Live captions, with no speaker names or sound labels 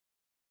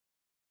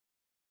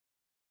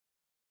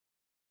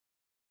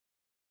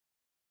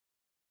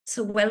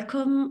So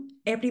welcome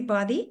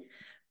everybody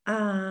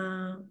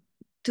uh,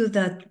 to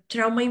the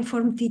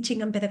Trauma-Informed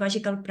Teaching and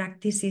Pedagogical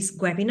Practices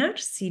webinar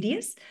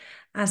series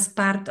as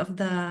part of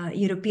the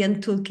European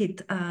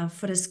Toolkit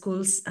for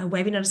Schools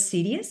webinar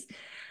series.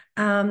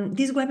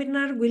 This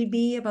webinar will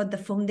be about the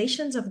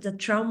foundations of the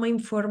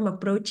trauma-informed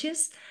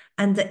approaches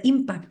and the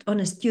impact on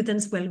a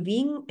student's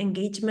well-being,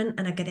 engagement,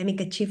 and academic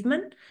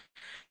achievement.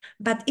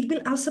 But it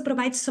will also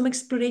provide some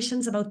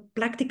explorations about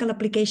practical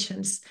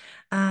applications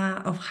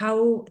of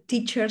how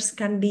teachers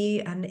can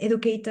be, and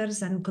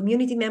educators and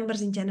community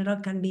members in general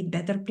can be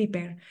better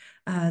prepared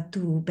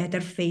to better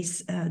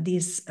face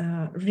these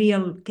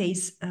real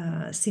case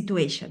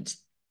situations.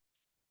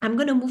 I'm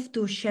going to move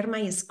to share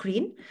my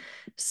screen.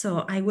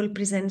 So I will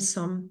present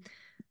some,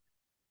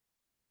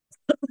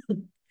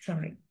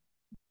 sorry.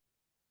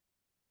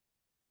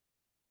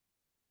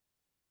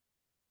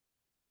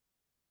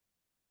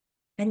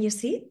 Can you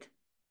see it?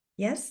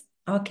 Yes?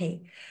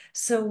 Okay.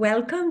 So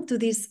welcome to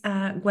this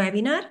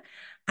webinar.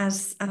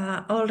 As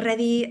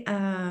already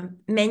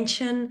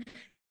mentioned,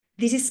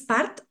 this is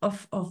part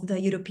of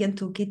the European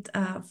Toolkit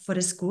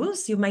for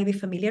Schools. You might be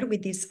familiar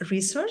with this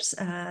resource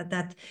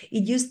that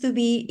it used to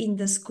be in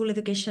the School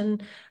Education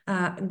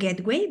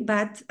Gateway,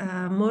 but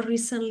more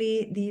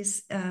recently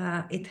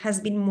it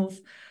has been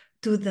moved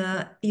to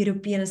the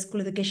European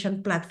School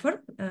Education Platform,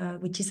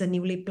 which is a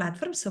newly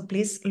platform. So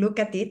please look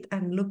at it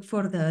and look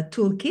for the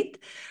toolkit.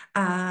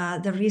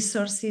 The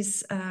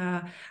resources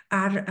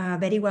are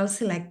very well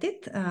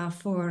selected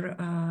for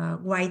a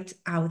wide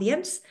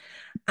audience.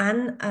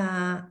 And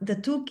the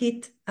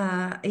toolkit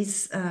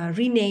is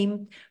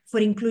renamed for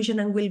inclusion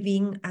and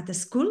well-being at the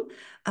school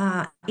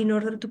in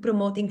order to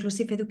promote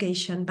inclusive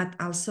education, but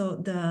also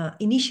the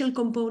initial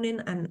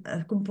component and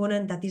a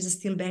component that is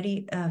still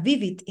very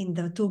vivid in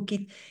the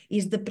toolkit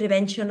is the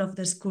prevention of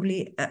the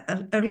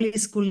early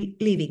school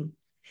leaving.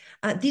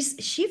 This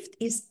shift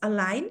is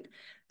aligned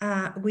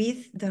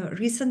with the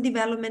recent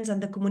developments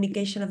and the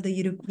communication of the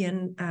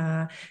European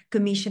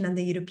Commission and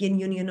the European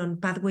Union on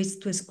pathways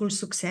to school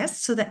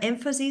success. So the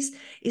emphasis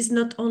is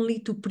not only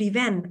to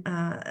prevent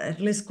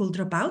early school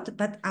dropout,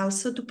 but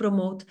also to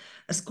promote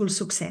school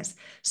success.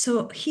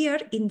 So here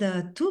in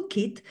the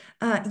toolkit,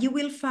 you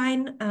will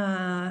find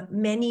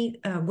many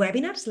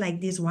webinars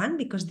like this one,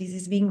 because this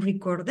is being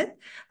recorded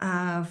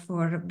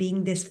for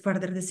being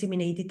further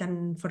disseminated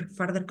and for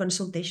further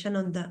consultation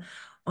on the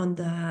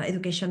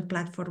education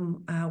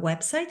platform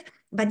website.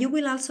 But you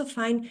will also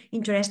find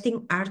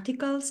interesting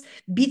articles,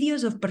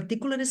 videos of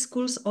particular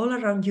schools all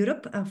around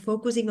Europe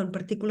focusing on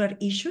particular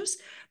issues,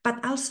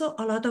 but also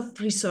a lot of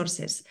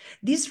resources.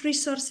 These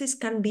resources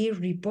can be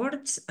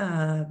reports,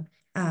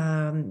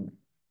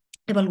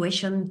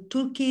 evaluation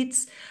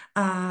toolkits,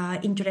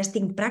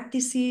 interesting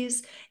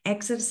practices,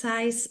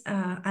 exercise,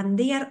 and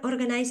they are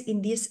organized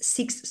in these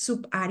 6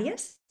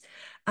 sub-areas.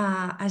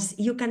 As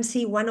you can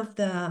see, one of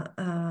the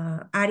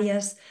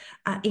areas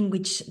in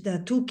which the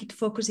toolkit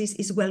focuses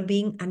is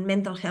well-being and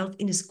mental health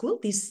in school.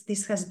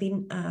 This has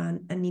been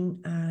a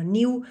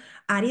new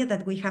area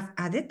that we have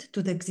added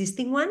to the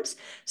existing ones.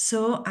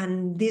 So,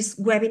 and this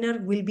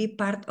webinar will be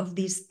part of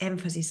this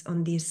emphasis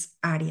on this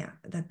area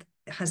that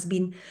has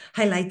been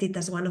highlighted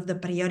as one of the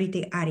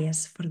priority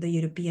areas for the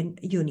European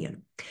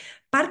Union.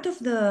 Part of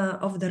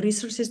the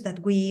resources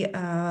that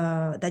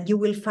that you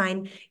will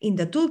find in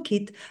the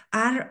toolkit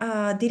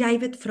are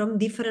derived from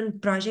different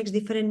projects,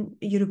 different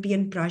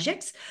European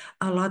projects.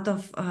 A lot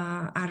of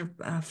are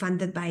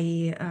funded by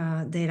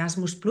the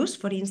Erasmus Plus,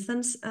 for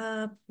instance,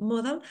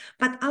 model,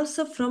 but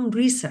also from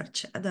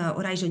research, the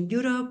Horizon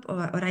Europe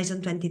or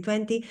Horizon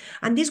 2020.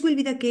 And this will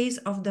be the case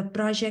of the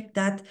project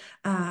that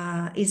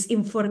is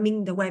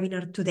informing the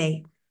webinar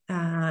today.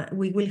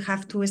 We will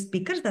have 2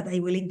 speakers that I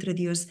will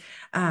introduce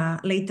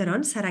later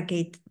on, Sarah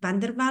Kate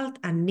van der Walt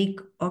and Nick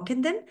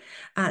Ockenden.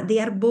 They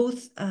are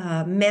both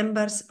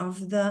members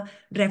of the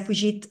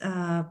Refugee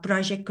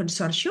Project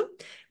Consortium,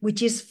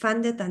 which is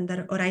funded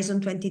under Horizon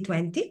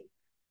 2020.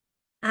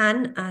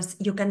 And as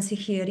you can see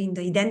here in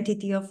the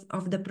identity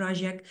of the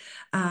project,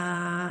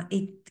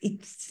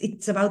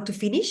 it's about to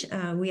finish.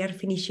 We are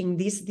finishing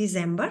this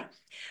December.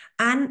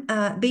 And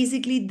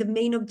basically, the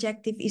main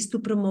objective is to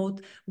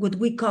promote what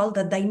we call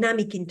the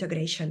dynamic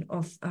integration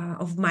of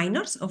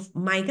minors, of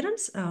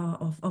migrants,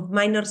 of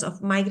minors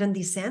of migrant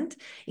descent,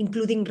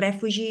 including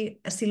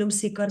refugee, asylum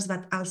seekers,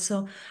 but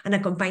also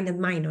unaccompanied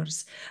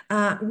minors.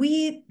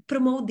 We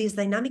promote this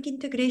dynamic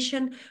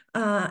integration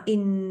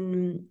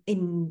in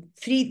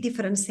 3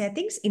 different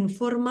settings: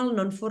 informal,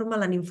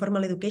 non-formal, and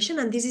informal education.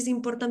 And this is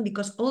important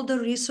because all the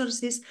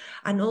resources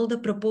and all the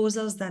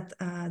proposals that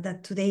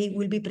today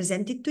will be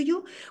presented to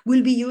you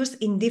will be used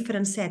in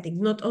different settings,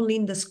 not only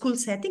in the school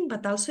setting,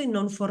 but also in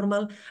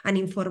non-formal and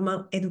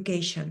informal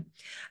education.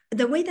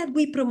 The way that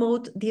we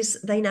promote this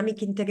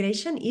dynamic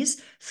integration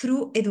is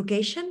through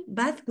education,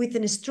 but with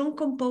a strong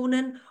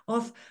component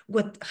of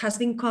what has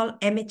been called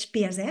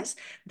MHPSS,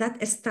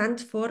 that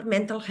stands for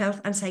mental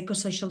health and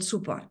psychosocial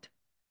support.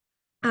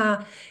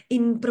 Uh,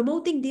 in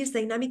promoting this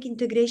dynamic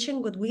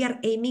integration, what we are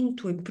aiming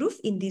to improve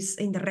in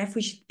the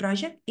refugee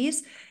project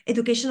is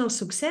educational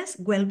success,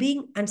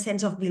 well-being, and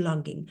sense of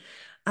belonging.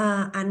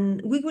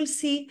 And we will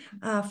see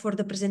for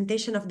the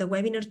presentation of the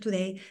webinar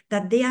today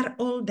that they are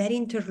all very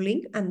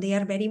interlinked and they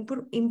are very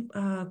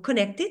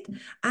connected,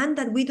 and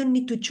that we don't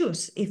need to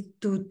choose if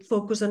to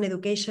focus on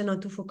education or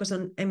to focus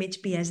on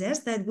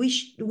MHPSS, that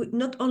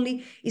not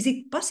only is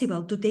it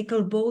possible to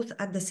tackle both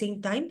at the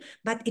same time,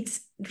 but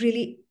it's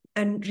really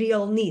a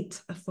real need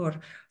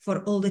for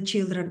all the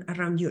children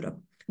around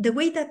Europe. The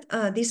way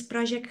that this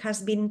project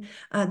has been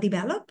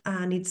developed,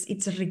 and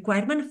it's a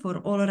requirement for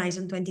all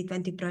Horizon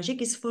 2020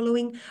 project, is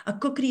following a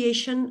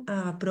co-creation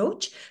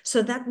approach.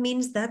 So that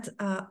means that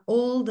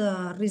all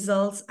the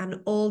results and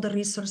all the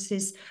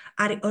resources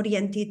are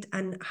oriented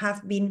and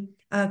have been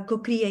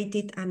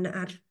co-created and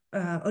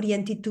are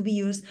oriented to be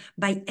used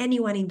by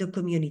anyone in the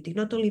community,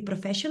 not only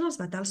professionals,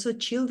 but also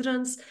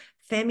children's,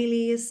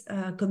 families,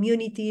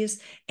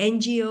 communities,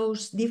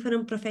 NGOs,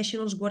 different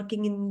professionals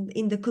working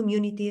in the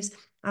communities.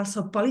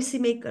 Also,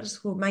 policymakers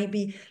who might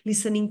be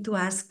listening to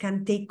us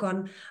can take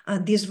on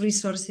these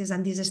resources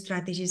and these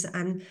strategies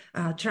and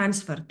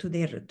transfer to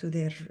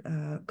their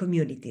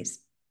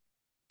communities.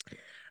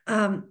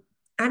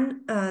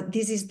 And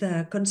this is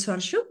the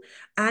consortium.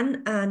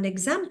 And an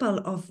example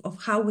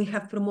of how we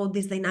have promoted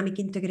this dynamic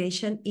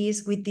integration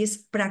is with these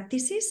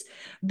practices,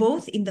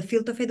 both in the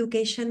field of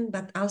education,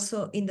 but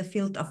also in the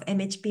field of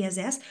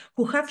MHPSS,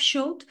 who have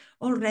showed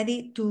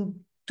already to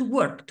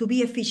work, to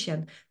be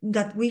efficient,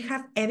 that we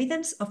have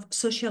evidence of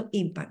social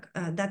impact.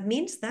 That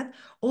means that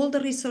all the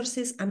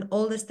resources and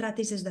all the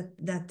strategies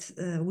that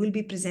will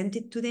be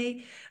presented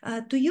today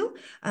to you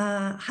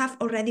have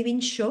already been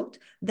showed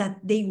that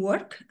they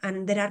work,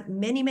 and there are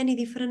many, many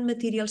different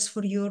materials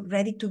for you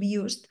ready to be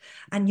used,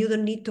 and you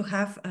don't need to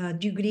have a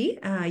degree,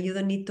 you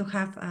don't need to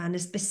have a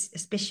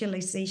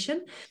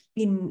specialization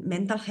in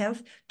mental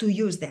health to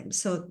use them.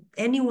 So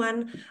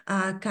anyone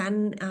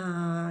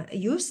can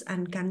use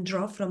and can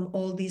draw from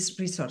all these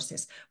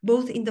resources,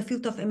 both in the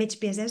field of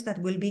MHPSS, that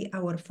will be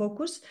our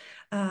focus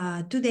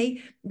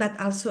today, but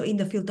also in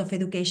the field of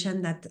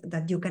education,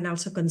 that you can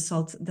also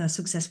consult the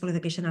successful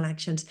educational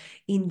actions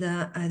in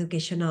the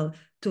educational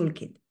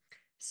toolkit.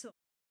 So.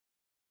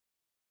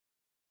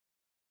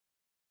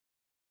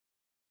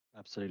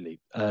 Absolutely.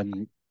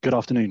 Good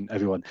afternoon,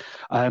 everyone.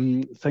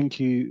 Thank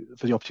you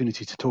for the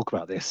opportunity to talk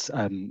about this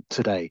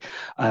today.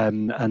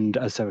 And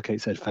as Sarah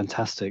Kate said,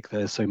 fantastic.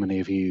 There's so many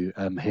of you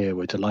here.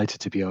 We're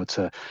delighted to be able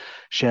to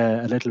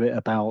share a little bit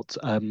about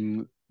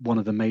one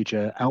of the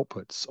major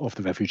outputs of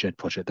the RefugeEd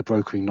project, the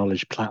Brokering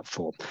Knowledge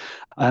Platform.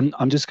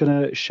 I'm just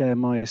going to share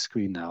my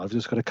screen now. I've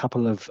just got a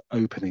couple of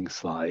opening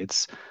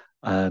slides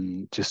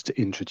just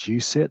to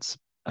introduce it.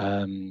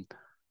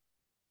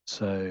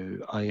 So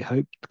I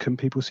hope, can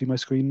people see my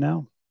screen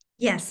now?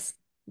 Yes.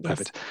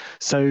 Perfect.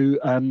 So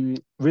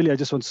really, I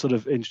just want to sort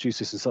of introduce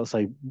this and sort of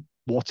say,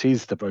 what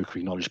is the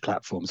Brokering Knowledge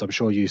Platforms? I'm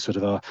sure you sort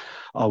of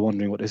are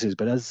wondering what this is,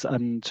 but as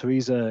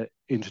Teresa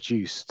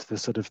introduced, the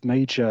sort of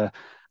major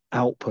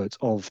output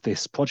of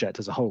this project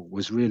as a whole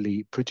was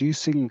really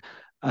producing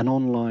an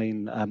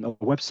online a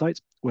website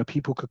where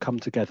people could come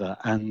together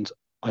and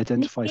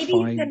identify,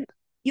 Maybe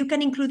you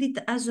can include it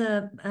as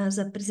a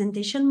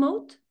presentation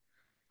mode.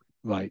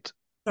 Right.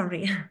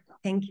 Sorry.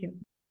 Thank you.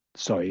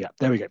 Sorry. Yeah.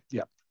 There we go.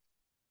 Yeah.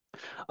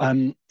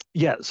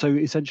 Yeah, so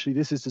essentially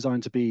this is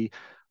designed to be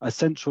a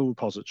central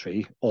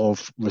repository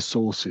of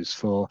resources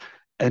for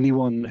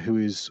anyone who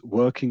is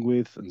working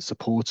with and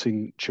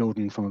supporting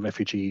children from a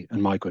refugee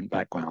and migrant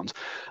background,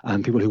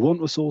 and people who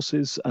want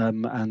resources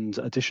and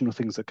additional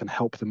things that can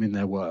help them in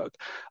their work.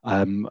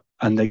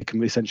 And they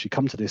can essentially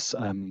come to this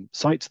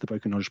site, the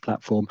Broken Knowledge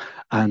Platform,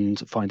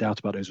 and find out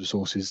about those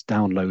resources,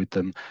 download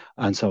them,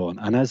 and so on.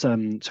 And as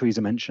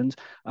Teresa mentioned,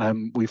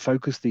 we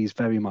focus these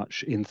very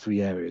much in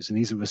three areas, and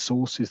these are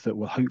resources that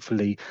will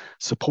hopefully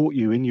support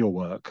you in your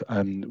work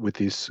with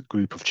this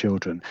group of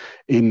children,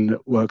 in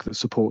work that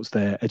supports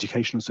their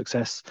educational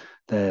success,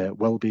 their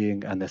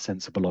well-being, and their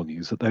sense of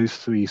belonging. So those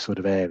three sort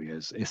of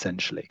areas,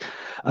 essentially.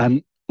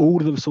 All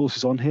of the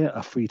resources on here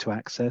are free to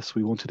access.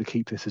 We wanted to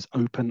keep this as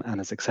open and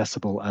as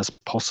accessible as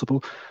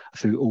possible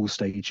through all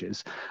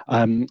stages.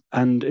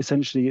 And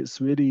essentially,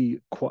 it's really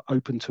quite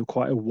open to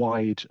quite a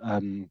wide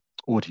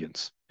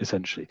audience,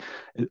 essentially,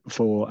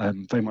 for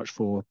very much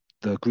for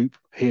the group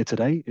here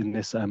today in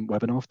this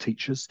webinar of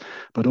teachers,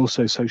 but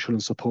also social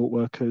and support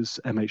workers,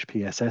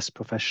 MHPSS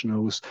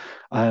professionals,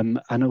 and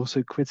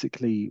also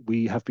critically,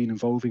 we have been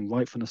involving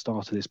right from the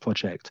start of this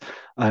project,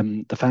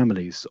 the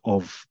families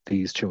of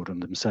these children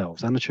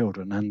themselves and the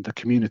children and the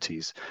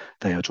communities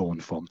they are drawn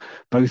from,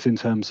 both in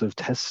terms of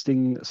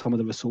testing some of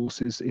the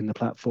resources in the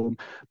platform,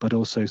 but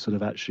also sort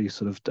of actually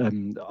sort of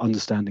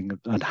understanding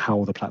and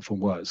how the platform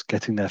works,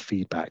 getting their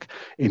feedback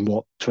in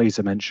what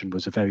Teresa mentioned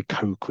was a very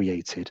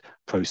co-created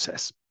process.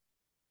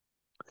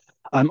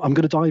 I'm going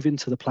to dive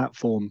into the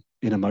platform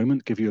in a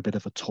moment give you a bit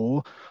of a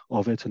tour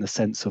of it and a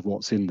sense of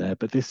what's in there.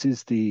 But this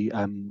is the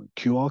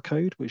QR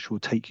code, which will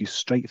take you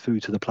straight through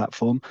to the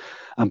platform.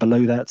 And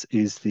below that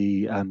is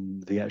the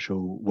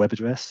actual web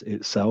address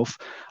itself.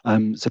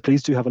 So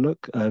please do have a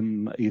look,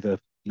 either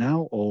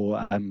now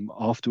or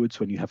afterwards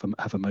when you have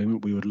a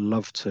moment. We would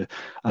love to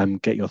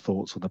get your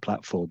thoughts on the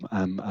platform,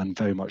 and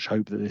very much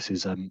hope that this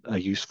is a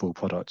useful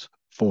product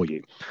for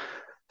you.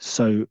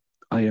 So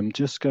I am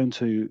just going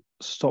to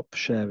stop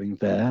sharing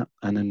there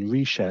and then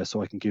reshare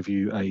so I can give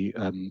you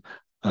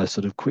a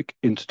sort of quick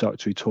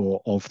introductory tour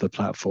of the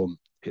platform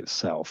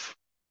itself.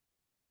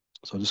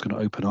 So I'm just going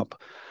to open up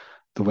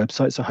the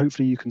website. So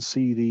hopefully you can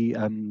see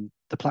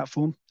the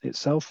platform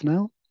itself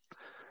now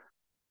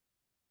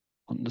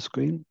on the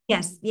screen.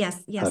 Yes,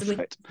 yes, yes.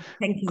 Perfect.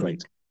 Thank you, Great.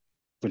 Nick.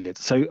 Brilliant.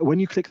 So when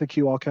you click the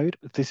QR code,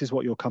 this is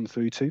what you'll come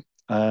through to.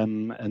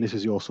 And this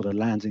is your sort of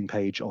landing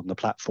page on the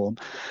platform.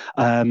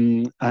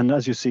 And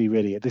as you see,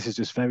 really, this is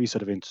just very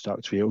sort of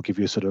introductory. It will give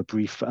you a sort of a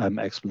brief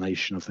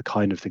explanation of the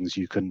kind of things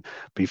you can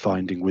be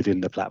finding within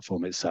the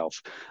platform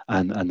itself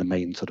and the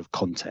main sort of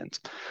content.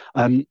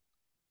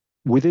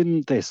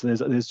 Within this,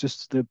 there's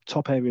just the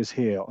top areas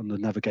here on the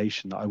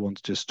navigation that I want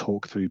to just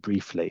talk through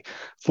briefly.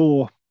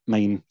 Four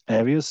main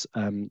areas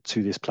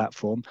to this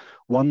platform.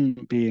 One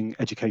being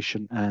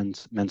education and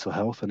mental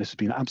health, and this has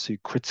been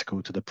absolutely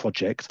critical to the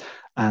project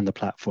and the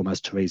platform,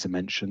 as Teresa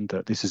mentioned,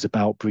 that this is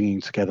about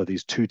bringing together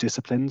these two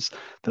disciplines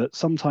that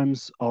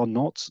sometimes are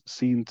not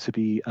seen to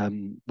be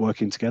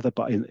working together,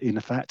 but in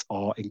fact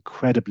are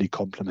incredibly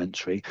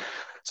complementary.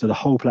 So the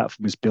whole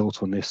platform is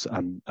built on this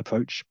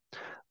approach.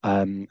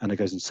 And it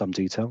goes into some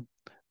detail.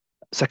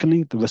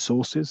 Secondly, the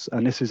resources,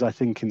 and this is, I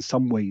think, in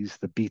some ways,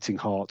 the beating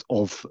heart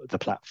of the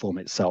platform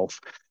itself,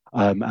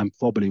 and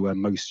probably where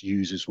most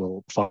users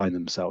will find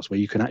themselves, where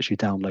you can actually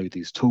download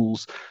these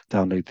tools,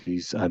 download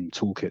these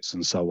toolkits,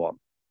 and so on.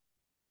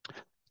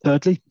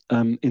 Thirdly,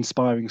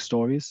 inspiring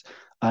stories.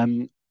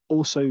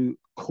 Also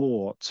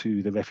core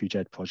to the Refuge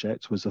Ed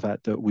project was the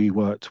fact that we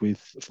worked with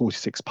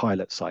 46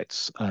 pilot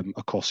sites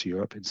across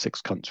Europe in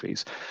 6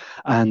 countries.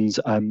 And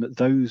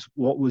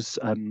what was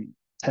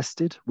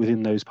tested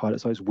within those pilot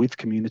sites with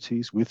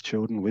communities, with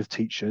children, with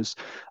teachers,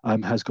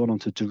 has gone on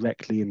to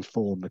directly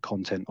inform the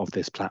content of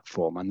this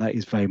platform. And that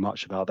is very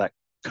much about that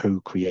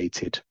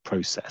co-created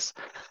process.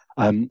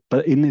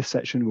 But in this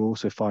section, we'll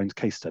also find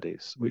case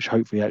studies, which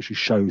hopefully actually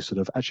show sort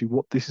of actually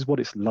what this is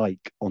what it's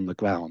like on the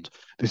ground.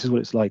 This is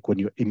what it's like when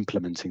you're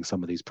implementing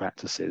some of these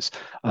practices,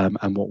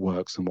 and what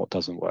works and what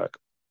doesn't work.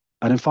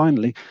 And then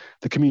finally,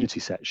 the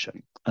community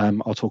section.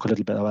 I'll talk a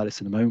little bit about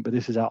this in a moment, but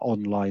this is our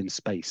online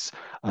space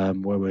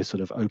where we're sort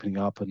of opening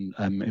up and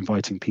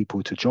inviting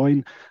people to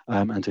join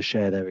and to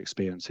share their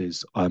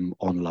experiences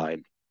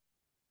online.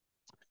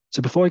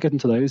 So before I get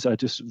into those,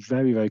 just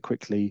very, very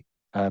quickly,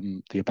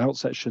 the About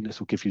section. This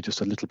will give you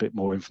just a little bit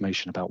more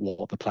information about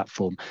what the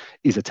platform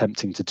is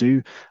attempting to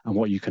do and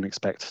what you can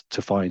expect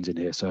to find in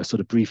here. So a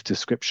sort of brief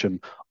description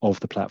of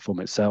the platform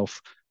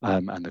itself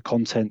and the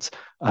content,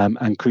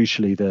 and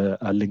crucially,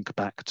 a link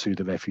back to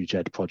the Refuge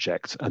Ed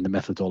project and the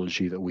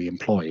methodology that we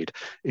employed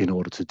in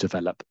order to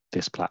develop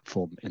this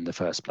platform in the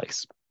first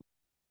place.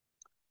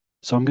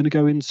 So I'm going to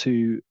go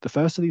into the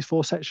first of these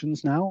 4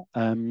 sections now,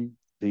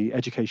 the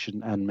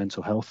education and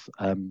mental health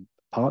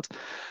part.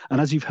 And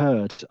as you've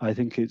heard, I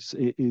think it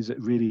is a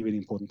really, really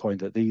important point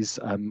that these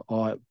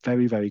are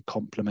very, very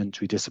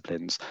complementary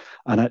disciplines.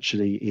 And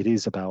actually, it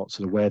is about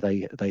sort of where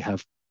they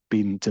have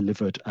been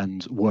delivered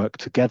and work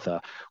together,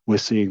 we're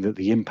seeing that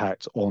the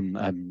impact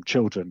on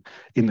children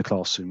in the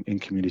classroom, in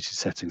community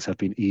settings, have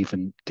been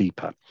even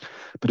deeper.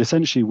 But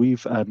essentially,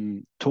 we've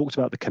talked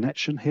about the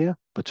connection here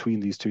between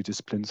these two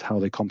disciplines, how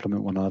they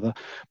complement one another.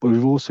 But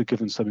we've also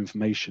given some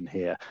information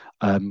here,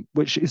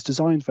 which is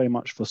designed very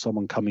much for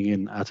someone coming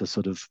in at a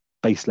sort of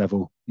base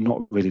level, not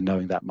really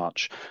knowing that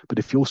much. But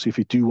if you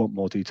do want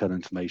more detailed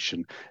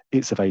information,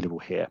 it's available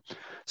here.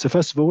 So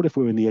first of all, if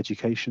we're in the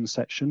education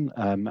section,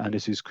 and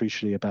this is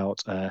crucially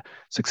about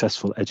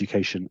successful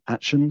education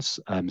actions,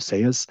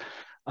 SEAs.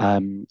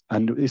 And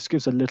this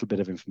gives a little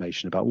bit of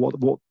information about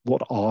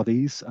what are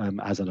these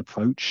as an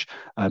approach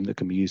that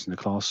can be used in the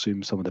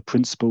classroom, some of the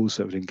principles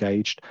that we've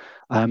engaged,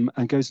 and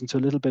goes into a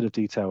little bit of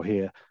detail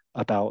here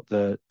about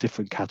the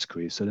different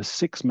categories. So there's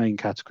 6 main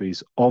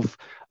categories of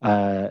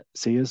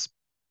SEAs.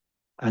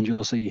 And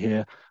you'll see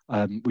here,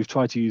 we've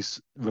tried to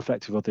use,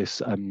 reflective of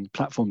this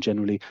platform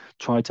generally,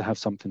 tried to have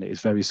something that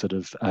is very sort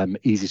of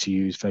easy to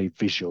use, very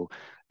visual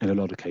in a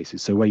lot of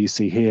cases. So where you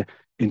see here,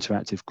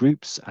 interactive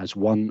groups as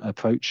one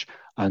approach,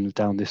 and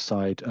down this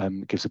side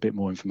gives a bit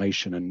more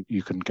information, and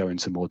you can go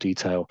into more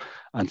detail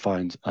and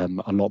find a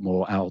lot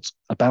more out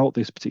about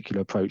this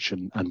particular approach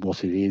and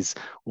what it is,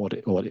 what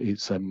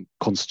it's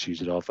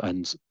constituted of,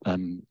 and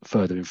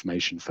further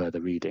information,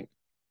 further reading.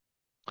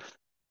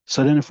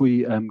 So then if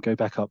we go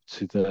back up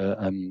to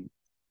the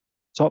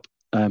top,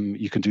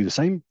 you can do the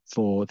same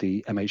for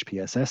the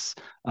MHPSS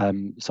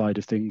side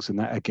of things, and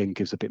that again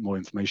gives a bit more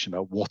information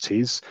about what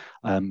is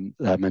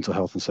mental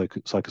health and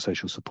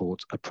psychosocial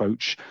support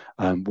approach.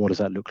 What does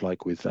that look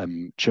like with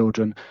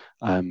children?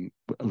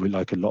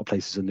 Like a lot of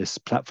places in this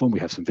platform, we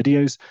have some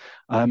videos,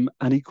 and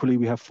equally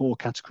we have 4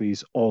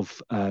 categories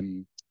of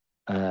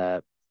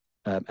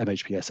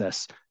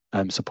MHPSS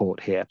support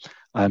here.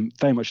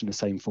 Very much in the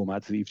same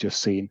format that you've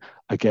just seen.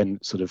 Again,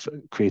 sort of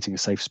creating a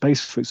safe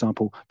space, for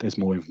example, there's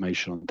more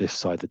information on this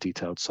side, the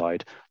detailed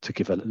side, to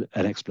give an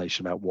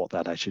explanation about what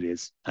that actually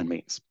is and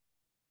means.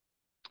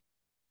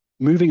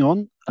 Moving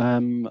on,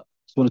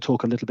 I want to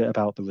talk a little bit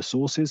about the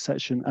resources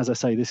section. As I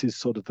say, this is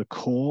sort of the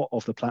core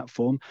of the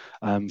platform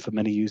for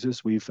many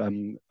users. We've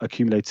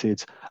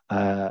accumulated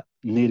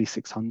nearly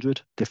 600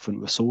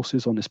 different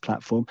resources on this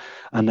platform,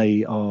 and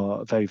they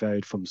are very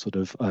varied, from sort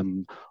of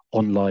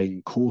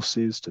online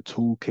courses to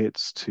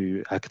toolkits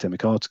to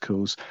academic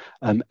articles,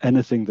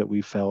 anything that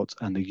we felt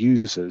and the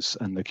users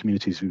and the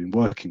communities we've been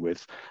working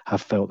with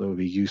have felt that would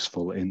be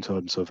useful in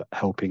terms of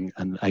helping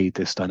and aid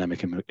this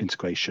dynamic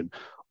integration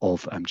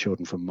of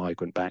children from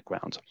migrant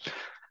background.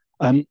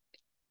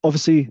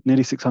 Obviously,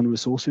 nearly 600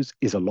 resources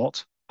is a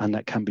lot, and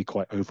that can be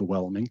quite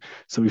overwhelming.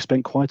 So we've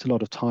spent quite a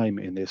lot of time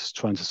in this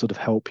trying to sort of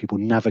help people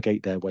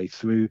navigate their way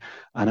through.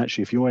 And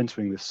actually, if you're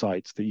entering this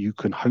site, that you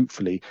can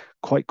hopefully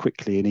quite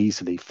quickly and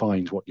easily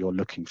find what you're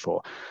looking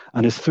for.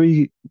 And there's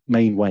 3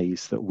 main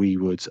ways that we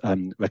would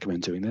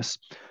recommend doing this.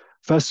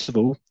 First of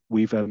all,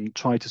 we've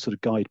tried to sort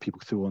of guide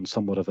people through on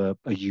somewhat of a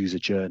user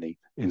journey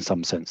in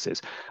some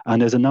senses. And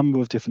there's a number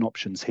of different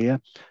options here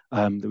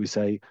that we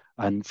say.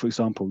 And for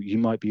example, you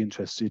might be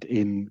interested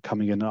in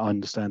coming in and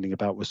understanding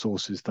about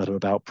resources that are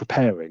about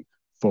preparing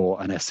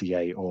for an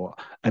SEA or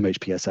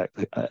MHPSS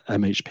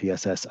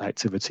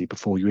activity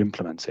before you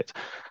implement it.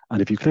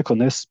 And if you click on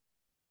this,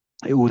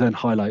 it will then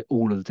highlight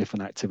all of the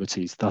different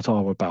activities that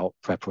are about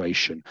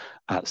preparation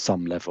at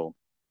some level.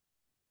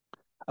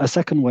 A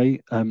second way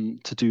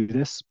to do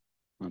this,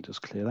 I'll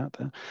just clear that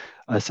there.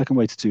 A second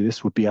way to do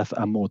this would be a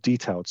more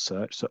detailed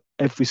search. So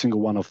every single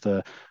one of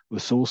the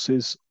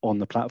resources on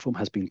the platform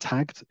has been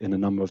tagged in a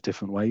number of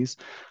different ways.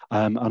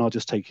 And I'll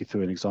just take you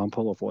through an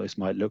example of what this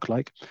might look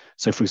like.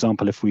 So for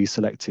example, if we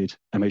selected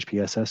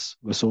MHPSS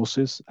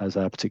resources as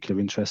a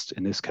particular interest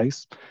in this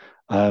case,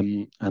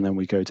 and then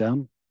we go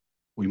down,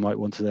 we might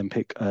want to then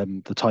pick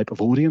the type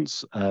of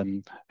audience,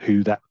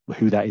 who that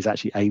is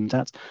actually aimed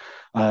at.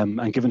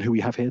 And given who we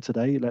have here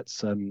today,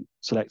 let's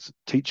select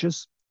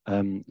teachers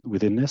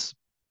within this.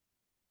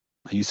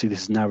 You see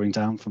this is narrowing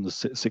down from the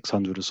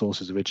 600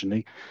 resources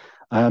originally.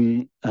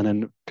 And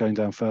then going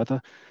down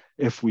further,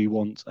 if we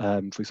want,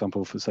 for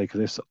example, for the sake of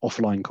this,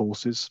 offline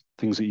courses,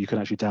 things that you can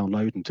actually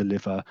download and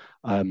deliver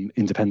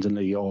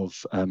independently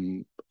of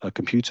a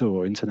computer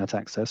or internet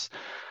access.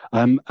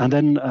 And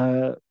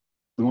then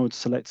we want to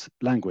select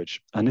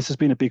language. And this has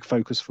been a big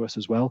focus for us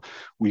as well.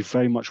 We've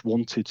very much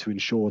wanted to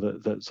ensure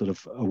that sort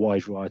of a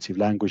wide variety of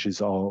languages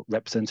are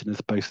represented,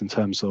 both in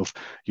terms of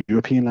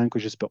European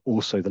languages, but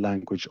also the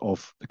language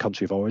of the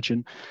country of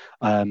origin.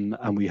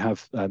 And we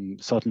have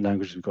certain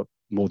languages. We've got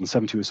more than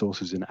 70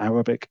 resources in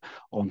Arabic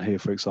on here,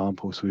 for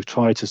example. So we've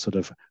tried to sort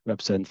of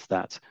represent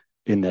that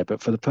in there.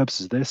 But for the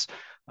purposes of this,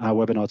 our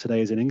webinar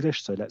today is in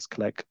English. So let's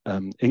select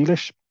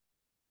English.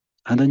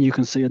 And then you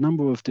can see a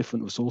number of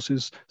different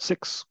resources,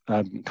 6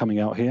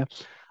 coming out here.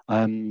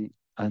 And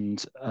then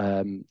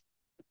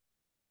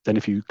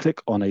if you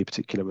click on a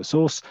particular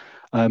resource,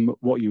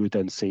 what you would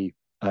then see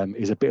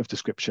is a bit of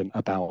description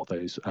about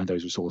those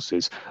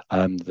resources,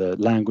 the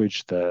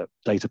language, the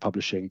data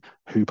publishing,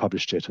 who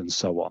published it, and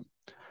so on.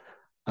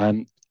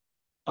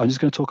 I'm just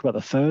going to talk about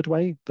the third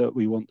way that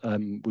we would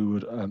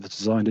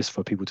design this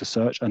for people to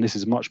search. And this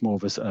is much more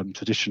of a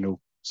traditional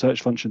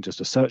search function,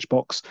 just a search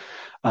box.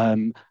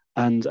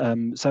 And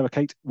Sarah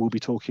Kate will be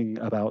talking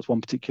about one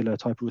particular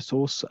type of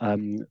resource,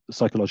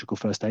 psychological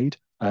first aid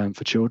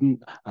for children,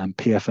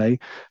 PFA.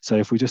 So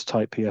if we just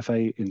type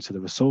PFA into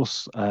the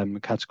resource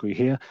category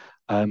here,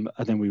 and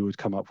then we would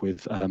come up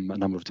with a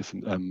number of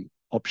different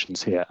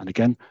options here. And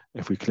again,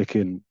 if we click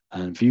in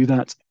and view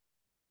that,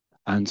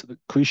 and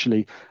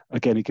crucially,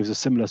 again, it gives a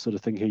similar sort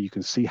of thing here. You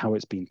can see how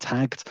it's been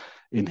tagged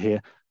in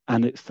here.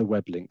 And it's the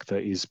web link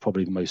that is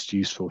probably the most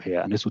useful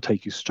here. And this will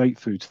take you straight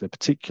through to the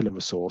particular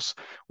resource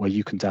where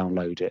you can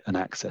download it and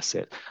access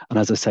it. And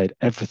as I said,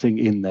 everything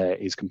in there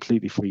is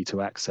completely free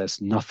to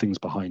access. Nothing's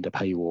behind a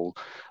paywall.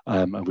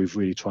 And we've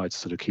really tried to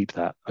sort of keep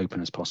that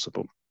open as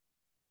possible.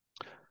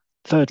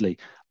 Thirdly,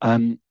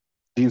 the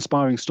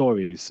inspiring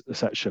stories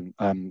section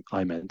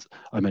I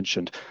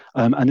mentioned.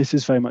 And this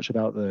is very much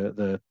about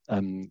the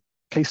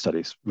case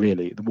studies,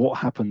 really, what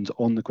happened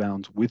on the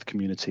ground with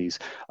communities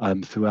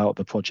throughout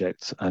the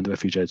project and the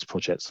Refugee Aids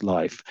Project's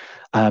life.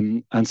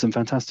 And some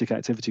fantastic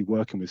activity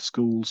working with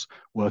schools,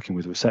 working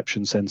with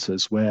reception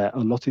centres, where a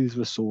lot of these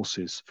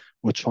resources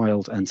were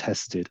trialled and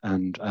tested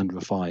and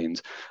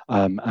refined,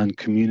 and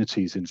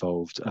communities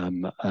involved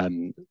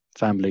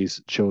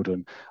families,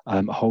 children,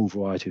 a whole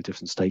variety of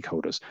different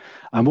stakeholders.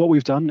 And what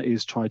we've done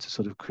is try to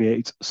sort of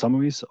create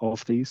summaries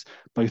of these.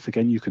 Both,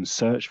 again, you can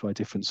search by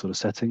different sort of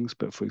settings.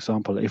 But for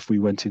example, if we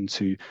went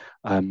into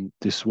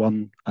this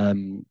one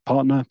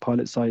partner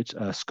pilot site,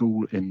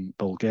 school in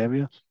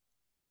Bulgaria,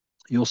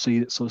 you'll see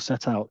it sort of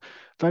set out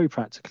very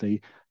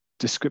practically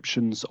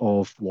descriptions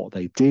of what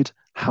they did,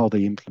 how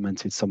they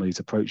implemented some of these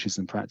approaches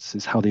and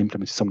practices, how they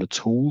implemented some of the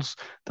tools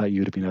that you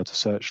would have been able to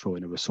search for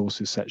in a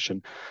resources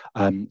section,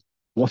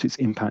 what its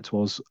impact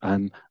was,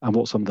 and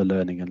what some of the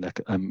learning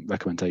and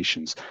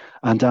recommendations.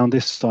 And down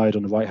this side,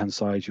 on the right-hand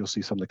side, you'll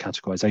see some of the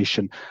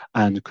categorization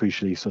and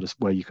crucially sort of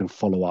where you can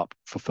follow up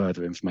for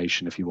further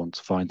information if you want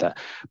to find that.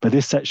 But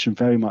this section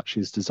very much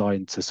is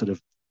designed to sort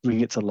of bring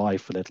it to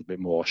life a little bit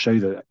more, show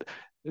that,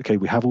 okay,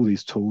 we have all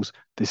these tools,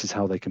 this is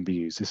how they can be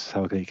used, this is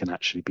how they can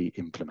actually be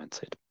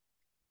implemented.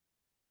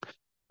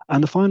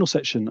 And the final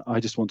section I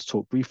just want to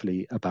talk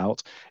briefly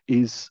about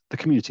is the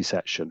community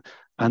section.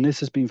 And this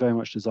has been very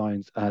much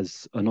designed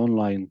as an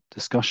online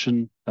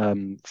discussion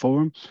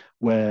forum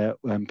where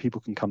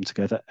people can come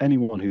together,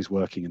 anyone who's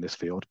working in this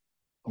field,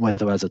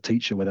 whether as a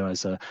teacher, whether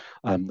as a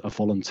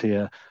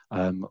volunteer,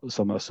 a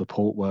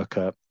support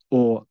worker,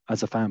 or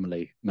as a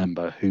family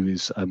member who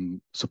is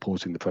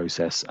supporting the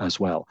process as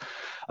well.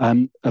 A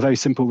very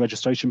simple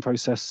registration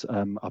process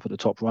up at the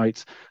top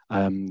right.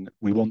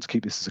 We want to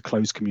keep this as a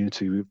closed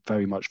community. We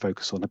very much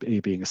focus on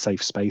it being a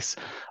safe space.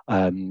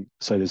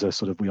 So there's a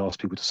sort of, we ask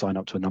people to sign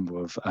up to a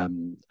number of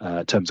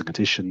terms and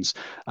conditions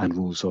and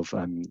rules of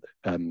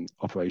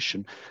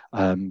operation.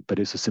 But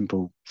it's a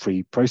simple,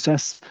 free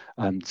process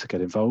to get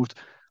involved.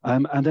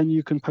 And then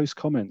you can post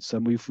comments,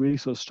 and we've really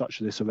sort of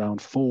structured this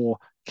around 4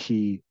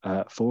 key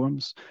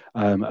forums.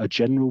 A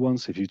general one,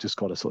 so if you've just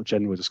got a sort of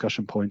general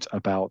discussion point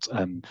about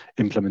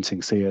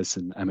implementing CS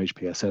and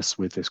MHPSS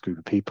with this group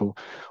of people,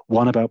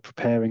 one about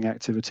preparing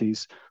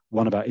activities,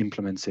 one about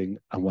implementing,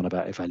 and one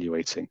about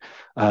evaluating.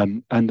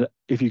 And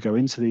if you go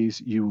into these,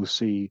 you will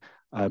see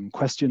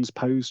questions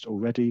posed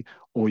already,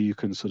 or you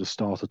can sort of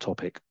start a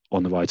topic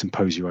on the right and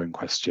pose your own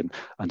question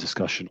and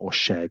discussion or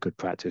share good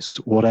practice,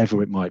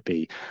 whatever it might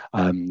be.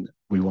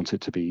 We want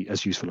it to be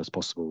as useful as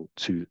possible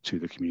to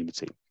the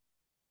community.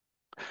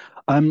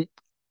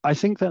 I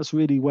think that's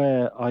really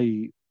where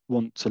I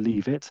want to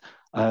leave it.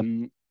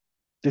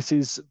 This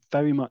is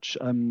very much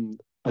an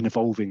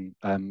evolving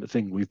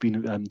thing. We've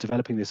been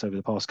developing this over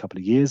the past couple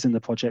of years in the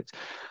project,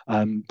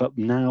 but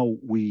now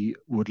we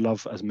would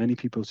love as many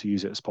people to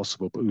use it as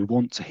possible, but we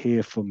want to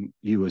hear from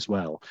you as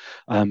well.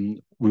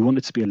 We want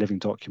it to be a living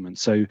document.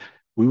 So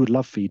we would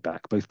love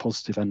feedback, both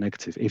positive and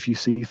negative. If you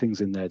see things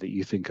in there that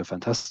you think are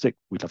fantastic,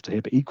 we'd love to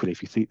hear, but equally,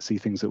 if you see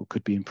things that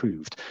could be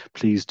improved,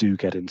 please do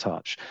get in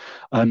touch.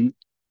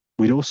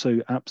 We'd also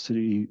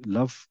absolutely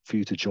love for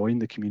you to join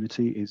the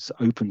community. It's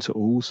open to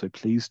all, so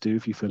please do,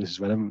 if you feel this is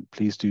relevant,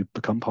 please do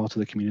become part of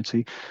the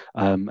community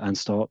and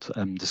start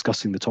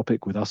discussing the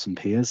topic with us and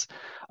peers.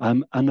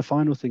 And the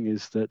final thing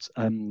is that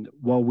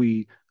while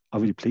we are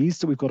really pleased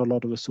that we've got a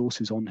lot of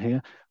resources on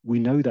here, we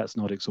know that's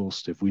not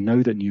exhaustive. We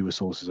know that new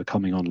resources are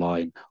coming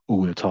online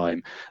all the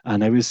time,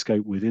 and there is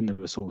scope within the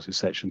resources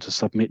section to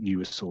submit new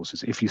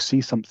resources. If you see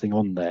something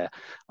on there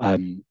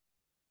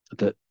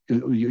that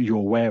you're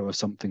aware of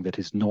something that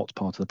is not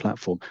part of the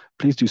platform,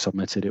 please do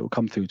submit it. It will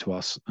come through to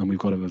us, and we've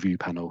got a review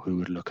panel who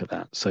would look at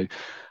that. So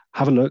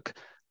have a look.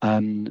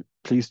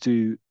 Please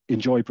do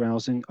enjoy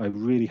browsing. I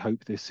really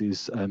hope this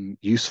is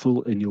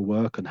useful in your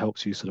work and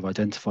helps you sort of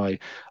identify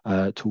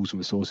tools and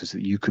resources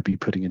that you could be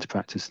putting into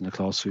practice in the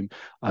classroom.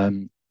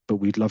 But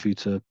we'd love you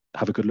to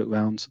have a good look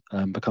round,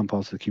 become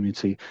part of the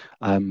community,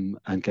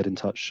 and get in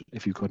touch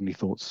if you've got any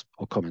thoughts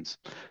or comments.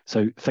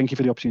 So thank you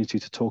for the opportunity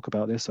to talk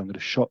about this. I'm going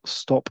to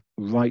stop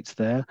right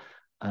there.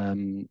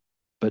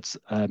 But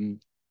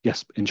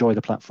yes, enjoy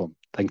the platform.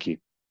 Thank you.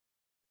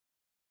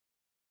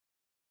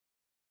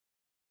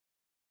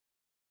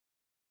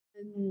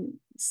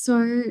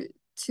 So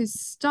to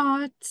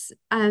start,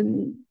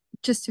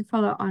 just to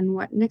follow on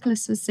what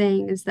Nicholas was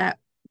saying, is that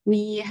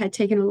we had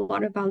taken a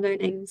lot of our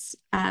learnings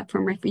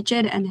from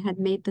RefugeEd and had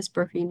made this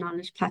brokering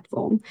knowledge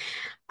platform.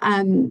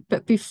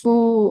 But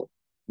before,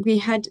 we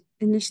had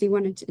initially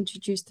wanted to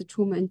introduce the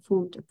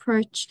trauma-informed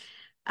approach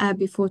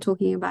before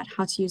talking about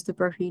how to use the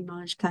brokering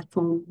knowledge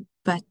platform.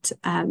 But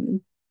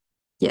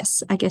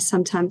yes, I guess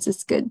sometimes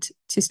it's good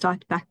to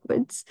start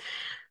backwards.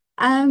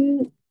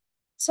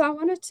 So I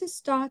wanted to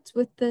start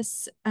with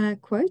this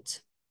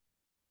quote.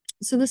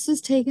 So this is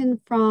taken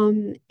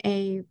from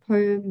a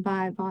poem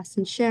by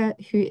Vasan Sher,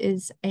 who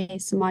is a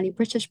Somali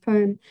British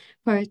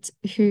poet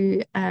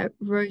who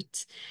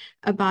wrote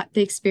about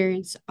the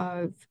experience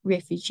of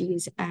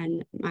refugees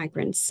and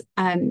migrants.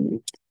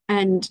 And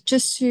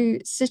just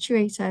to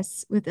situate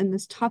us within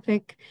this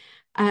topic,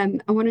 I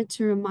wanted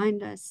to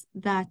remind us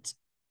that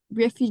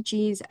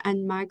refugees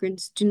and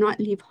migrants do not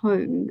leave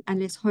home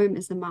unless home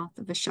is the mouth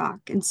of a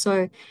shark. And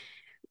so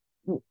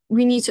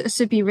we need to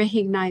also be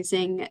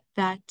recognizing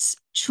that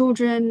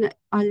children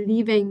are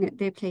leaving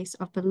their place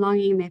of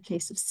belonging, their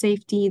place of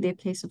safety, their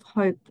place of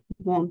hope,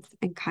 warmth,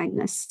 and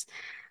kindness.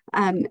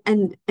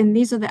 And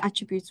these are the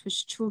attributes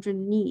which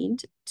children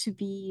need to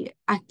be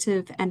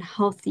active and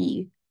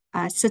healthy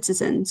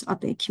citizens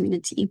of their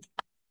community.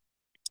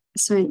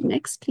 So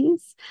next,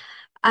 please.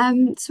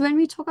 So when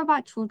we talk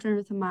about children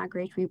with a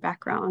migratory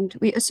background,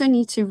 we also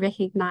need to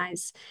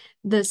recognize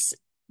this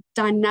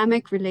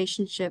dynamic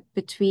relationship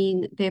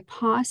between their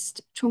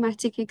past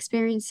traumatic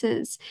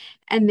experiences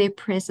and their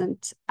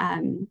present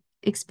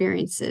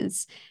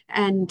experiences,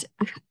 and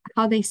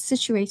how they're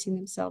situating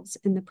themselves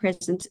in the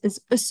present is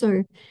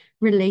also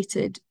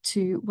related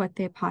to what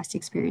their past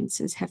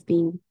experiences have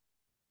been.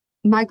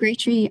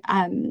 Migratory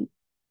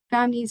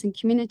families and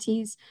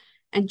communities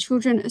and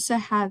children also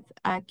have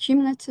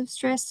cumulative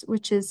stress,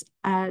 which is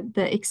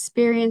the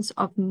experience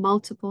of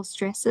multiple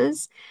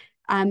stresses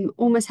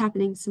almost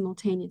happening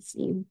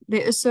simultaneously.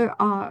 They also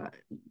are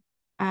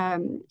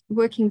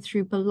working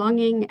through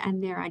belonging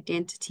and their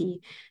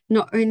identity,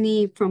 not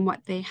only from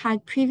what they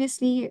had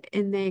previously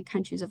in their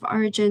countries of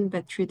origin,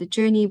 but through the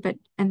journey,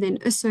 and then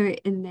also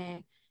in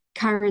their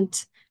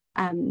current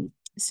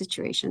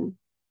situation.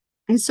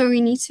 And so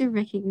we need to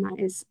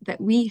recognize that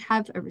we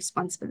have a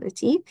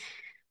responsibility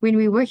when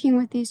we're working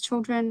with these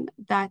children,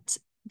 that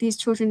these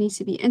children need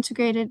to be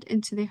integrated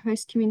into their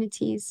host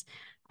communities,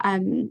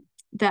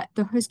 that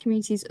the host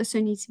communities also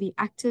need to be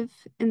active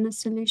in the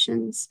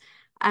solutions.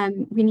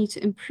 We need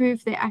to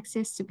improve their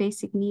access to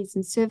basic needs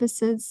and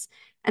services,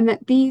 and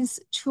that these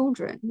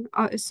children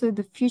are also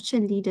the future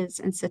leaders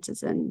and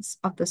citizens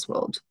of this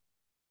world.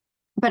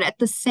 But at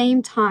the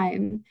same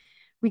time,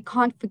 we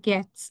can't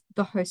forget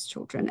the host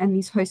children and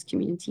these host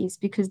communities,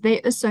 because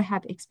they also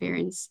have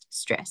experienced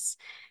stress.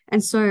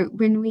 And so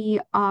when we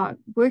are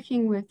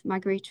working with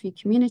migratory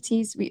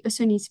communities, we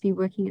also need to be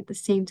working at the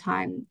same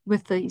time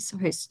with these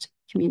host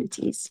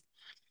communities.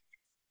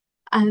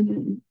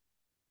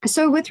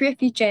 So with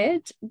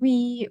RefugeAid,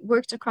 we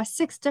worked across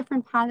 6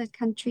 different pilot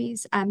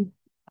countries, and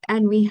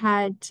we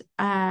had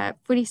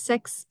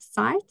 46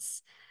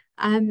 sites.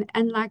 And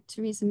like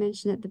Teresa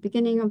mentioned at the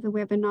beginning of the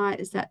webinar,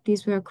 is that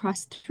these were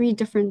across 3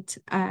 different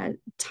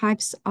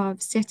types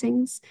of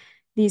settings.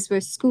 These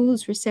were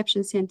schools,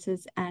 reception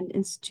centers, and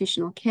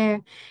institutional care.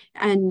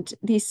 And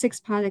these 6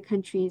 pilot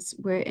countries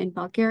were in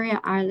Bulgaria,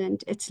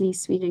 Ireland, Italy,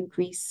 Sweden,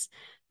 Greece,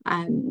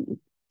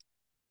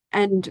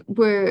 and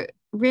were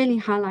really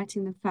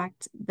highlighting the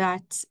fact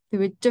that there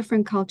were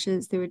different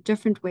cultures, there were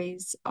different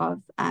ways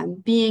of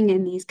being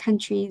in these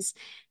countries.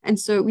 And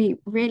so we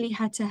really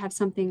had to have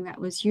something that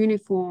was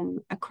uniform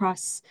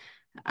across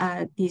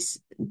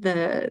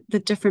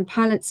the different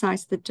pilot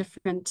sites, the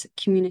different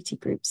community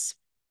groups.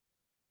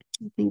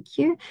 Thank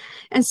you.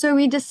 And so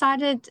we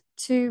decided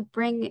to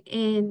bring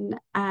in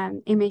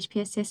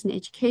MHPSS and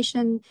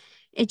education.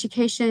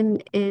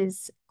 Education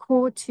is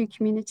core to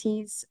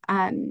communities.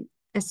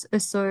 It's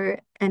also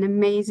an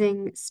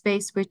amazing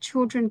space where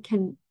children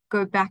can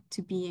go back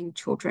to being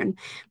children,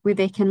 where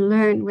they can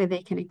learn, where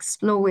they can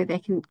explore, where they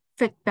can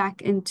fit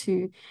back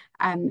into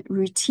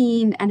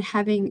routine and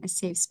having a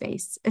safe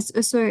space. It's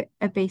also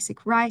a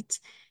basic right.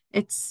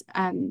 It's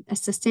a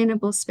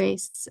sustainable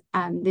space.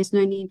 There's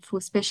no need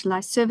for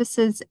specialized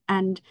services,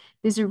 and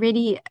there's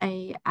already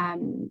a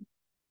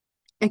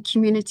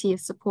community, a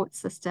support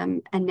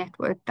system, a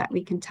network that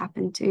we can tap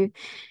into.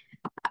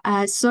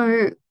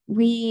 So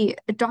we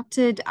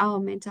adopted our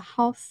mental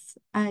health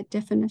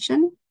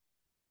definition.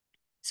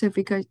 So if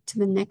we go to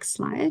the next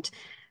slide,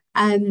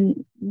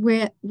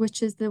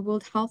 which is the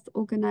World Health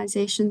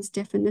Organization's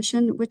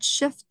definition, which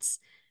shifts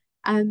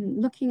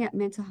looking at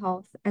mental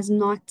health as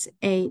not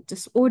a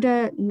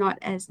disorder, not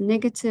as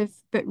negative,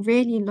 but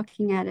really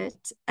looking at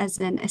it as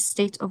a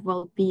state of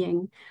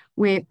well-being,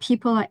 where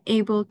people are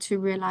able to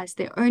realize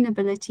their own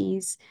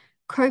abilities,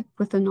 cope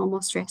with the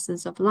normal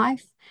stresses of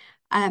life,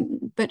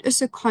 but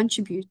also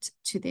contribute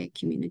to their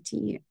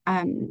community.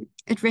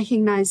 It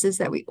recognizes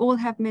that we all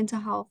have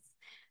mental health,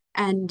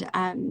 and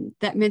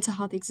that mental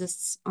health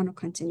exists on a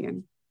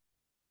continuum.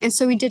 And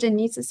so we did a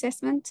needs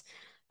assessment,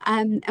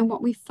 and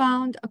what we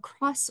found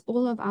across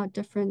all of our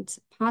different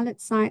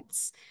pilot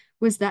sites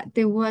was that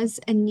there was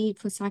a need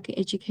for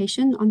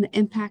psychoeducation on the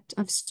impact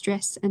of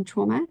stress and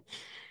trauma.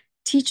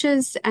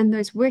 Teachers and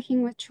those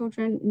working with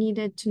children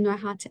needed to know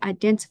how to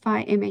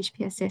identify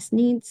MHPSS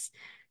needs.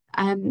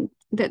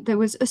 That there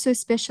was also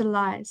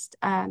specialized,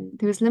 there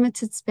was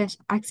limited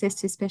access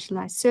to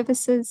specialized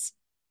services,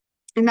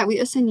 and that we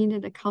also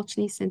needed a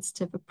culturally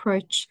sensitive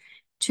approach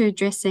to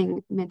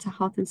addressing mental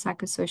health and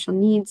psychosocial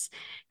needs.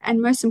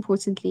 And most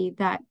importantly,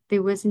 that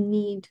there was a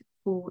need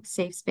for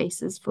safe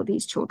spaces for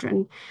these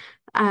children.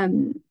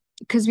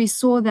 Because we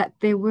saw that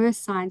there were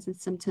signs and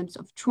symptoms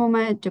of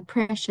trauma,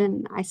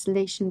 depression,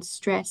 isolation,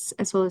 stress,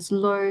 as well as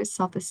low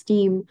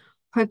self-esteem,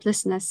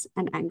 hopelessness,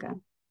 and anger.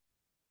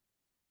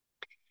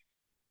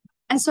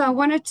 And so I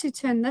wanted to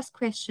turn this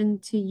question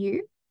to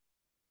you.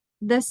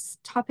 This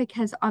topic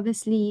has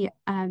obviously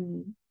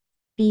been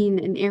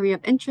an area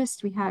of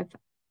interest. We have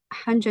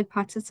 100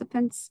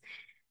 participants,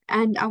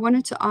 and I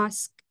wanted to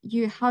ask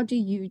you, how do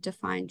you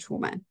define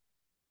trauma?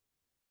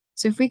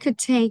 So if we could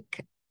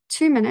take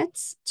 2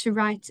 minutes to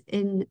write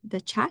in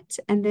the chat,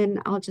 and then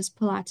I'll just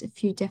pull out a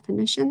few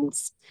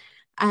definitions.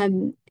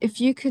 If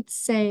you could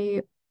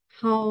say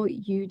how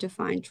you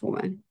define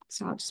trauma.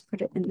 So I'll just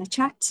put it in the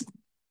chat.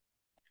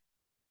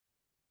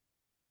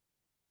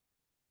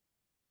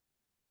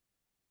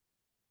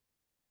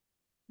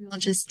 We'll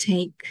just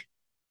take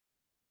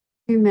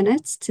 2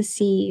 minutes to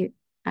see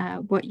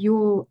what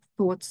your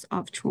thoughts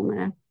of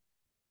trauma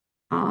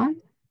are.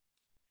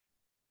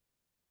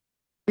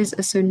 There's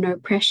also no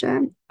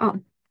pressure. Oh,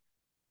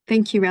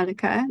 thank you,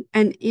 Relica.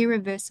 An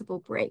irreversible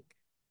break.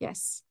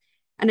 Yes.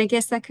 And I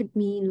guess that could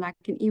mean like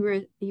an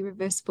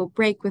irreversible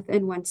break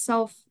within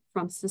oneself,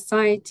 from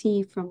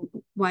society, from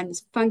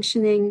one's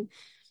functioning.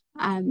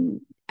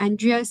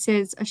 Andrea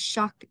says a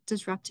shock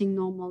disrupting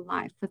normal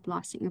life with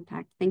lasting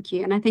impact. Thank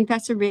you. And I think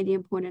that's a really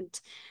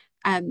important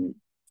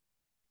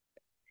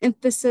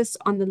emphasis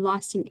on the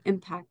lasting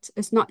impact.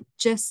 It's not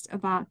just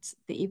about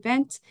the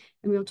event,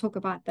 and we'll talk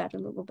about that a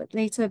little bit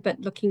later,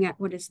 but looking at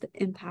what is the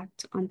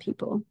impact on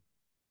people.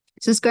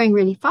 So it's going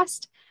really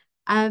fast.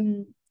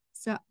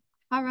 So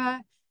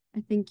Hara, I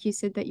think you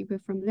said that you were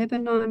from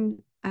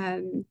Lebanon.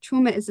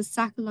 Trauma is a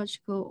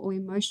psychological or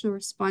emotional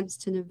response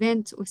to an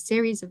event or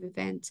series of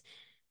events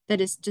that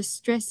is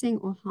distressing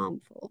or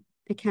harmful.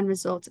 It can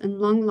result in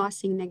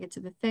long-lasting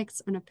negative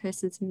effects on a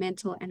person's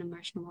mental and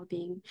emotional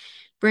well-being.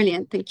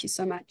 Brilliant. Thank you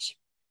so much.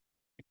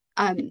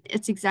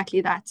 It's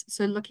exactly that.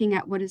 So looking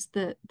at what is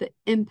the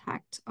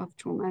impact of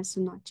trauma,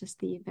 so not just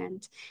the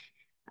event.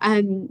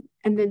 And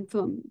then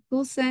from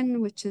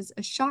Wilson, which is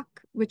a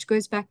shock, which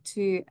goes back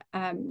to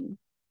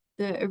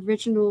the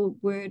original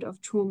word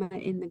of trauma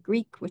in the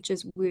Greek, which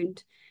is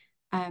wound.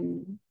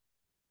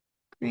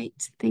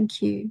 Great,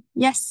 thank you.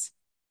 Yes,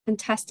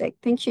 fantastic.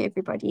 Thank you,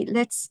 everybody.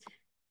 Let's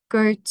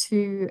go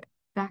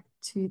back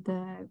to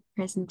the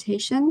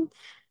presentation.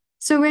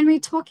 So when we're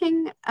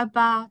talking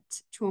about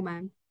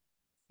trauma,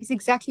 it's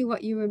exactly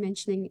what you were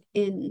mentioning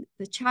in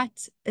the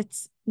chat.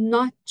 It's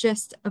not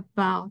just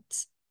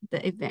about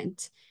the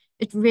event.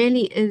 It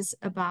really is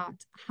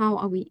about how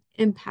are we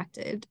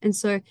impacted. And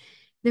so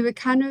there were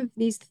kind of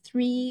these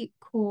three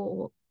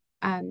core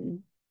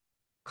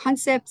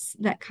concepts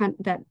that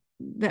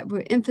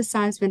were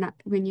emphasized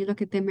when you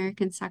look at the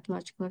American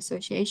Psychological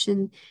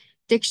Association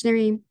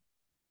dictionary,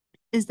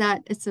 is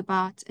that it's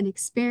about an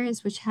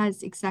experience which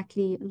has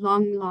exactly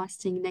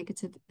long-lasting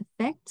negative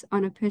effect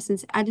on a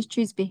person's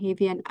attitudes,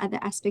 behavior, and other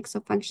aspects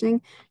of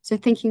functioning. So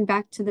thinking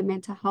back to the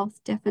mental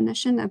health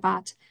definition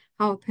about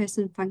how a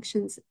person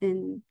functions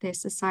in their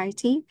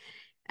society,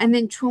 and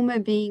then trauma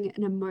being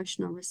an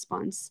emotional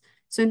response.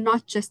 So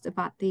not just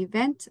about the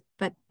event,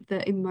 but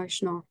the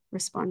emotional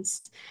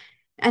response.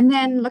 And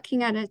then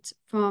looking at it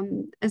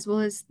from as well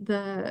as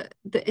the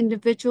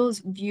individual's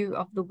view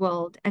of the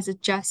world as a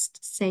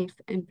just, safe,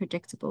 and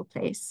predictable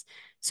place.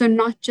 So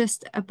not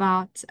just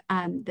about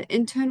the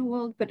internal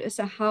world, but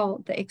also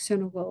how the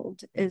external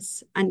world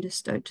is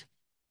understood.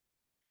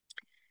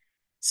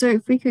 So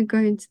if we could go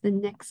into the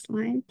next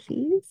slide,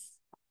 please.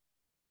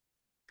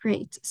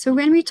 Great. So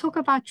when we talk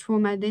about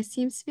trauma, there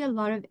seems to be a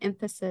lot of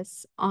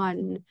emphasis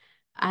on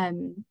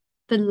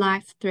the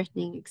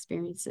life-threatening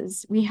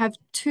experiences. We have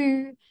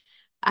two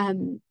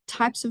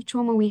types of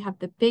trauma. We have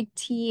the big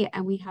T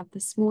and we have the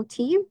small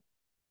t.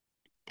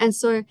 And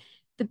so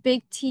the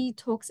big T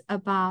talks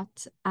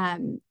about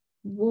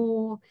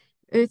war,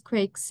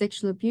 earthquakes,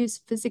 sexual abuse,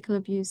 physical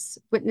abuse,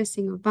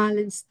 witnessing of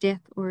violence,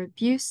 death, or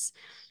abuse,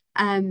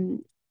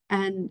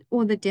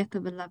 or the death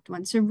of a loved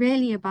one. So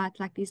really about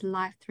like these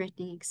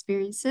life-threatening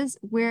experiences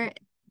where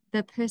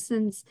the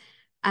person's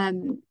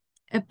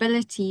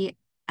ability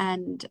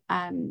and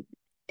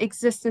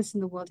existence in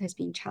the world has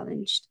been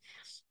challenged.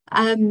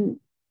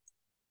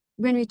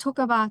 When we talk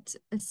about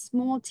a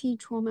small t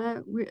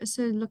trauma, we're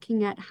also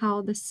looking at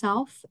how the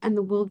self and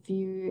the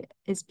worldview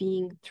is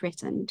being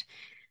threatened.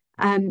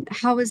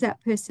 How is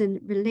that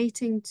person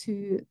relating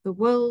to the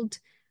world?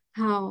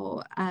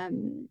 How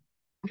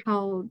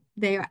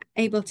they are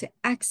able to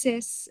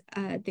access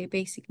their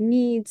basic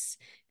needs.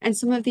 And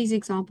some of these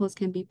examples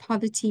can be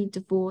poverty,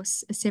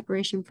 divorce, a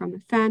separation from a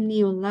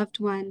family or loved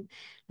one,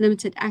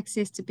 limited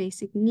access to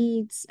basic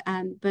needs,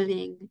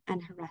 bullying,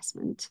 and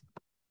harassment.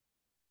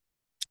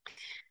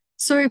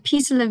 So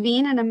Peter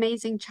Levine, an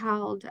amazing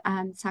child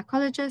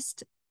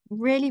psychologist,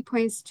 really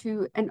points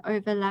to an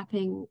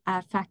overlapping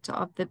factor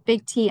of the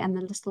big T and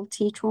the little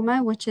t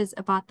trauma, which is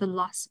about the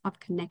loss of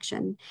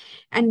connection,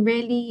 and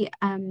really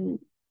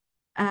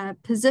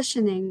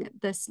positioning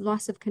this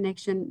loss of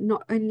connection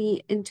not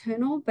only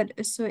internal but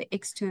also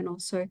external.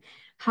 So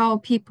how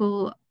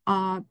people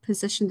are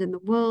positioned in the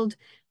world,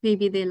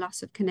 maybe their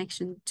loss of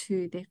connection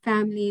to their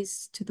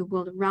families, to the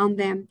world around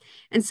them.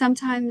 And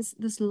sometimes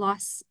this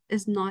loss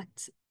is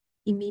not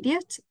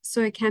immediate,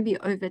 so it can be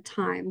over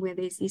time where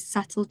there's these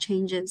subtle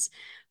changes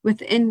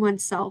within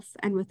oneself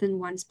and within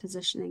one's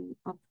positioning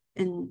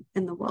in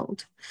the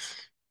world.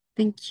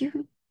 Thank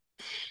you.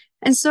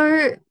 And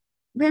so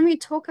when we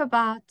talk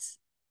about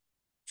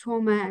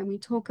trauma and we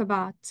talk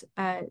about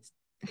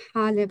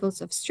high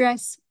levels of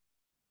stress,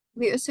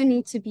 we also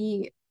need to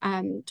be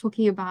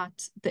talking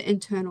about the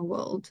internal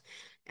world.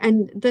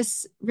 And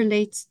this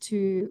relates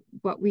to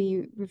what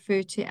we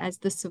refer to as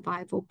the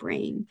survival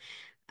brain.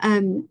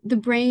 The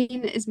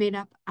brain is made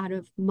up out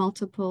of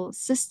multiple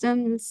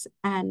systems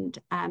and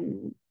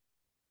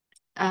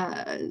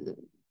uh,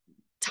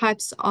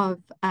 types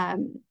of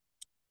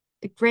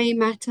gray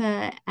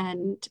matter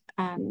and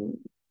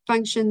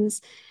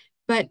functions.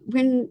 But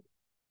when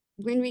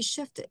we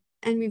shift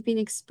and we've been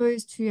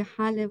exposed to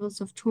high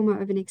levels of trauma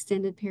over an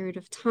extended period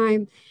of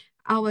time,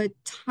 our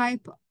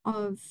type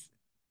of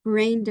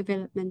brain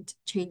development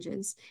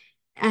changes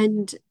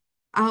and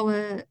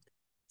our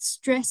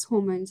stress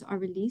hormones are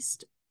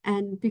released.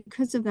 And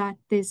because of that,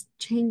 there's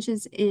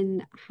changes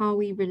in how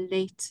we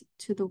relate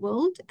to the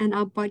world, and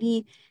our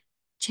body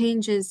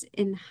changes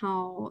in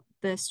how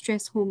the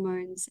stress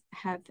hormones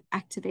have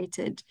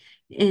activated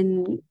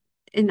in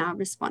our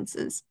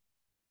responses.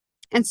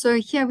 And so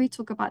here we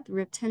talk about the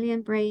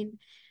reptilian brain,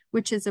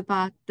 which is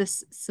about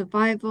this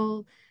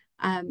survival,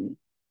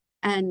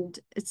 and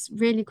it's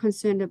really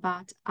concerned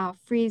about our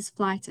freeze,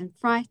 flight, and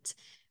fright.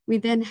 We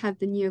then have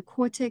the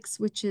neocortex,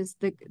 which is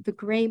the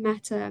gray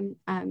matter.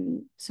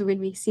 So when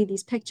we see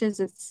these pictures,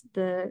 it's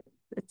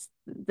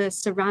the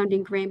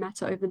surrounding gray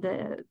matter over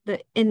the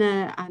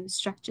inner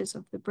structures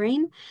of the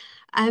brain.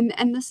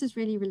 And this is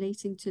really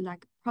relating to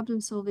like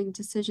problem solving,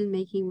 decision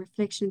making,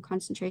 reflection,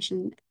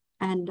 concentration,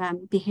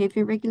 and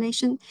behavior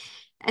regulation.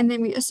 And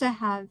then we also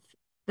have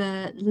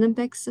the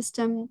limbic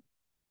system,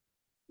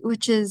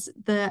 which is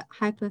the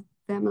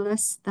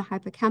hypothalamus, the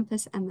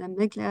hippocampus, and the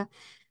amygdala,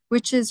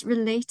 which is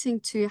relating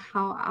to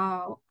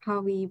how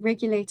we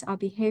regulate our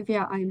behavior,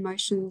 our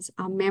emotions,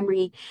 our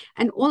memory,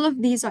 and all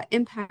of these are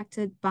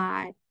impacted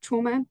by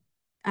trauma.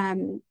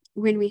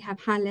 When we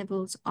have high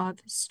levels of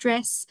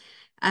stress,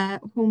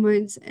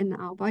 hormones in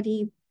our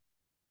body,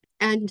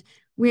 and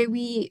where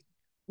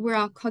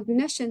our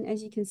cognition,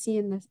 as you can see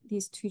in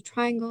these two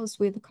triangles,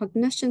 where the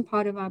cognition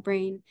part of our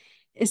brain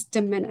is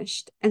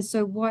diminished. And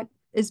so what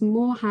is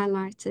more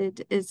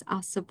highlighted is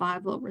our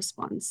survival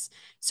response.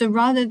 So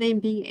rather than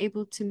being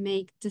able to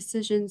make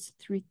decisions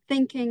through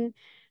thinking,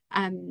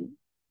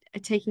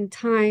 taking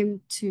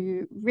time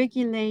to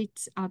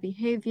regulate our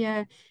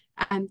behavior,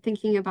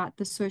 thinking about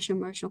the social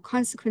emotional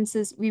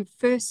consequences, we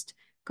first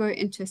go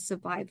into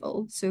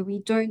survival. So we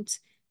don't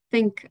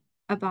think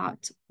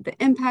about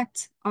the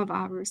impact of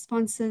our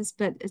responses,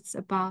 but it's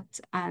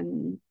about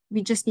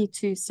we just need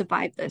to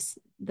survive this.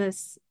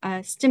 This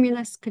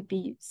stimulus could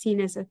be seen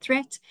as a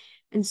threat,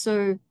 and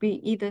so we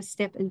either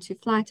step into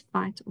flight,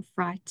 fight, or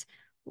fright,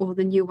 or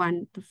the new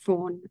one, the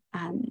fawn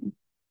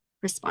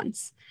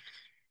response.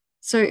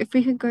 So if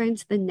we could go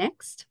into the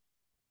next,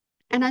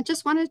 and I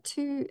just wanted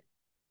to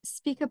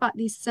speak about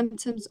these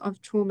symptoms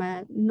of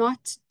trauma,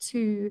 not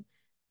to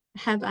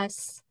have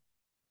us,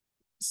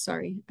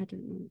 sorry, I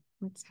don't know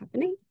what's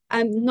happening.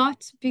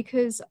 Not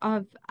because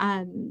of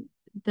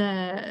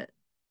the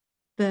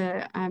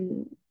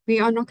we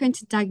are not going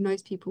to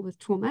diagnose people with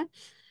trauma,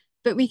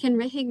 but we can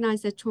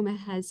recognize that trauma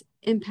has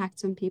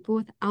impacts on people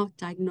without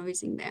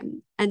diagnosing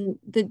them. And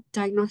the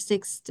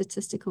Diagnostic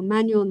Statistical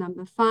Manual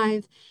number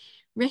 5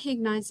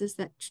 recognizes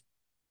that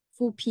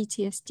for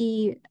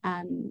PTSD,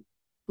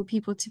 for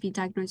people to be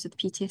diagnosed with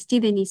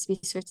PTSD, there needs to be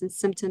certain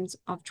symptoms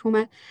of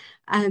trauma.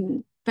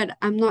 But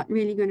I'm not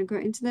really going to go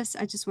into this.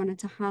 I just wanted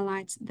to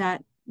highlight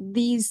that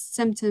these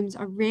symptoms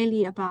are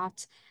really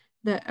about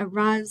the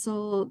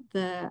arousal,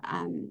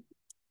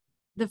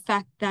 the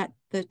fact that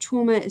the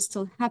trauma is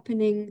still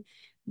happening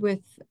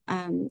with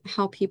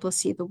how people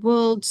see the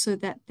world, so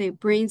that their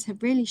brains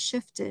have really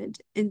shifted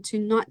into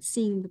not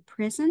seeing the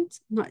present,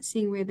 not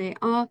seeing where they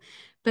are,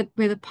 but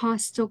where the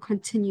past still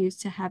continues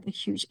to have a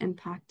huge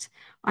impact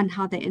on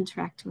how they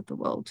interact with the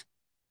world.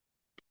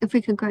 If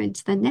we could go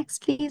into the next,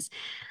 please.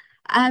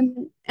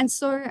 And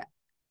so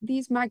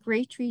these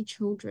migratory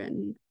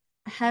children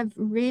have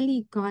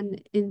really gone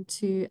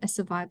into a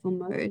survival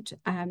mode.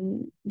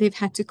 They've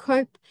had to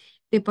cope.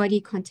 Their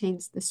body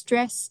contains the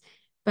stress,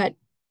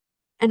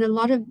 and a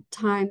lot of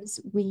times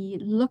we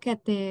look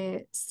at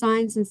their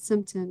signs and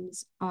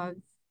symptoms of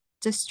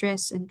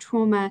distress and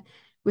trauma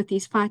with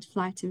these fight,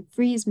 flight, and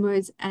freeze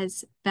modes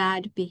as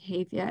bad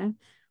behavior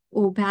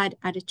or bad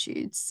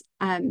attitudes,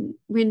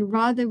 when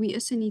rather we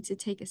also need to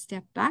take a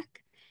step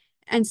back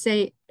and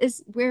say,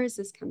 where is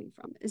this coming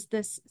from? Is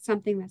this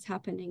something that's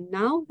happening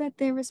now that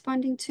they're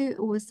responding to,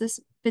 or is this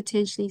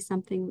potentially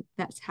something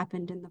that's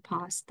happened in the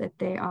past that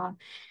they are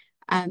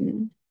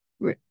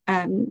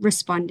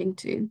responding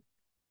to?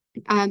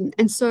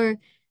 And so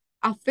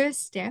our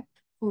first step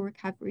for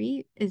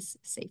recovery is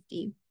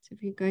safety. So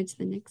if we go to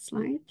the next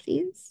slide,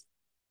 please.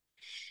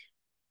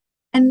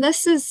 And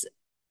this is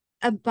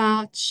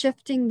about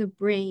shifting the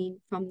brain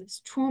from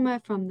this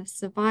trauma, from the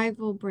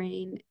survival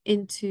brain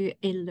into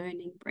a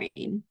learning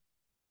brain.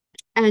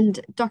 And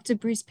Dr.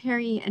 Bruce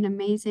Perry, an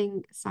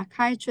amazing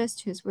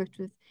psychiatrist who has worked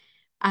with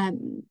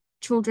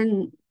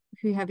children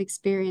who have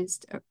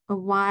experienced a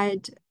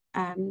wide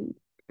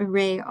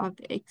array of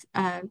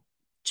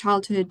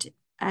childhood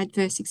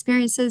adverse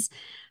experiences,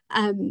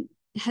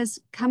 has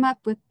come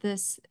up with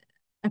this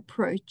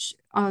approach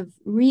of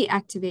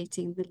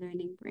reactivating the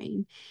learning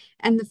brain.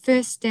 And the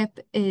first step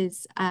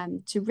is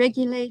to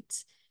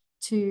regulate,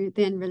 to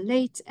then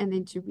relate, and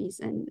then to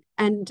reason.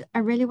 And I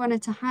really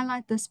wanted to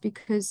highlight this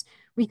because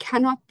we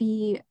cannot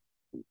be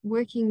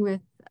working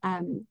with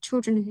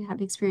children who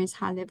have experienced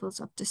high levels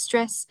of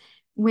distress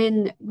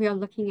when we are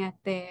looking at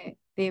their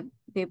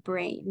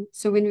brain.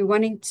 So when we're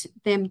wanting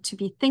them to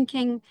be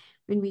thinking,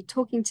 when we're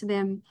talking to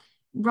them,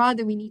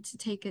 rather we need to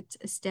take it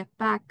a step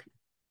back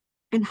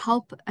and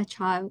help a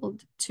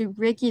child to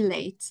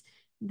regulate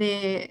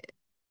their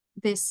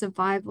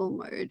survival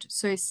mode.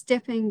 So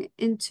stepping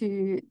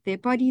into their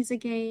bodies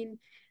again,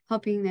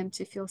 helping them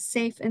to feel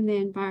safe in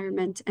their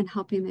environment, and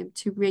helping them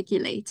to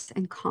regulate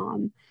and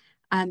calm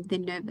their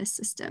nervous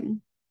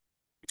system.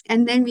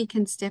 And then we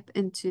can step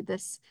into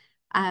this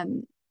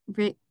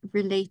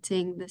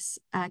relating, this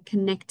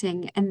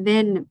connecting, and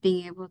then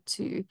being able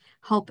to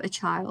help a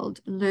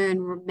child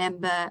learn,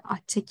 remember,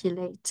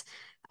 articulate,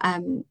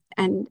 and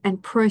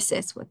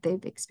process what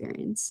they've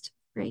experienced.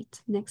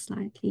 Great. Next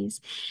slide,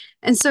 please.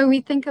 And so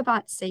we think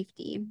about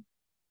safety.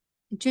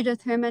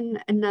 Judith Herman,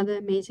 another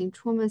amazing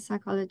trauma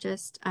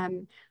psychologist,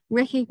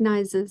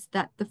 recognizes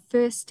that the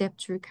first step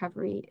to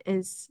recovery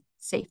is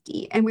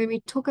safety. And when we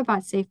talk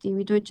about safety,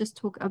 we don't just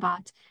talk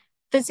about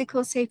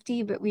physical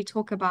safety, but we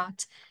talk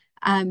about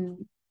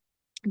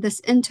this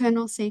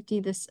internal safety,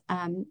 this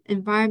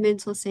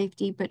environmental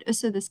safety, but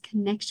also this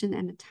connection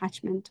and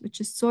attachment, which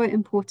is so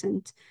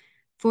important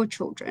for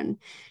children.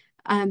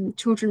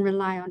 Children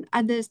rely on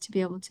others to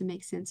be able to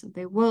make sense of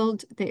their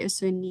world. They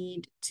also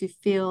need to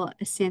feel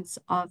a sense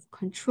of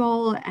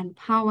control and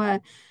power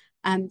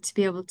to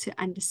be able to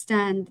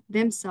understand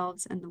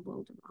themselves and the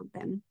world around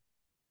them.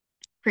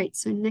 Great,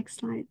 so next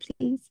slide,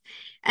 please.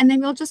 And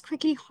then we'll just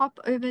quickly hop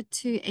over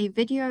to a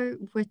video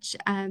which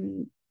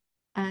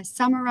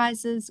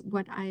summarizes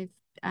what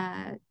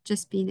I've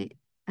just been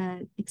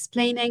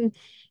explaining.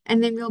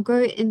 And then we'll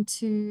go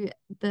into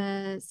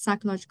the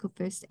psychological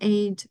first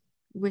aid,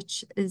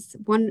 which is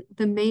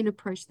the main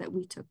approach that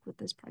we took with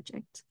this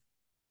project.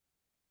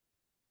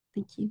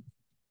 Thank you.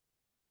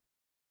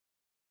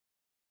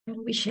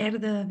 Can we share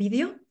the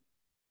video?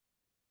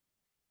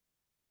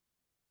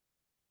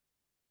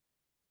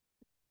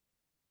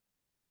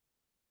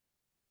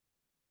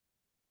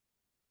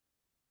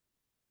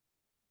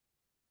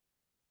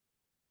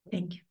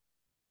 Thank you.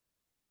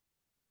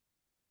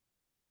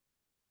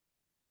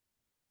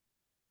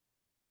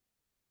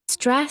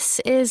 Stress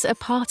is a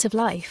part of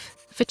life,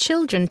 for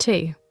children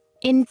too.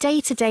 In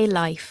day-to-day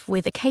life,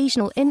 with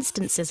occasional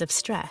instances of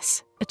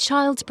stress, a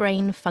child's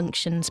brain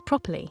functions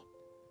properly.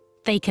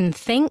 They can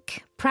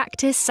think,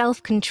 practice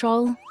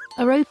self-control,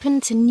 are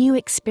open to new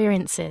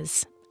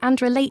experiences,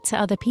 and relate to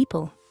other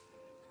people.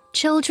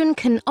 Children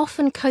can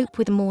often cope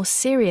with more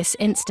serious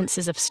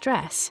instances of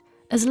stress,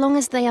 as long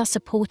as they are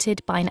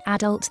supported by an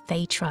adult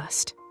they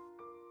trust.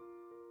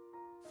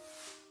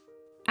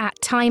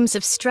 At times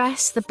of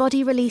stress, the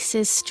body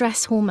releases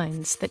stress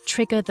hormones that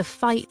trigger the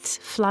fight,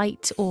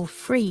 flight, or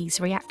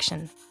freeze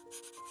reaction.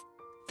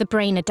 The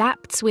brain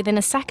adapts within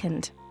a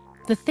second.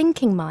 The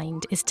thinking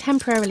mind is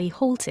temporarily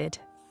halted,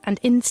 and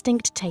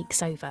instinct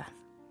takes over.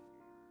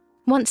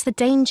 Once the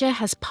danger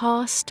has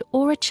passed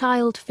or a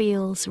child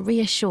feels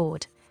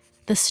reassured,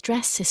 the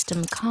stress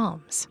system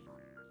calms.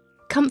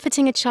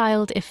 Comforting a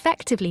child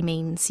effectively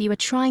means you are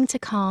trying to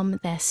calm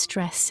their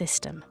stress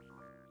system.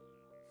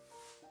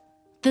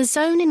 The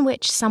zone in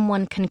which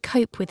someone can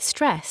cope with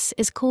stress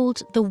is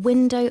called the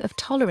window of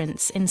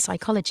tolerance in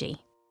psychology.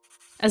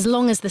 As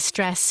long as the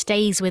stress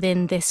stays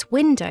within this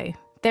window,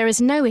 there is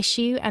no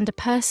issue and a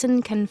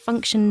person can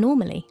function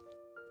normally.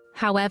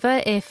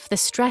 However, if the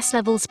stress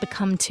levels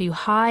become too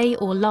high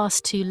or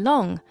last too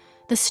long,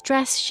 the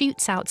stress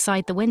shoots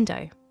outside the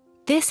window.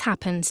 This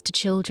happens to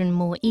children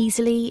more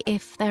easily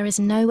if there is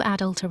no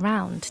adult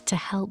around to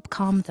help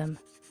calm them.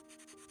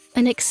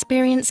 An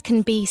experience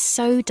can be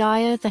so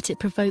dire that it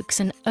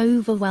provokes an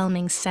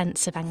overwhelming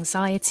sense of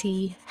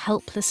anxiety,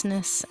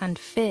 helplessness, and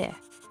fear,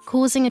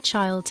 causing a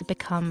child to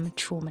become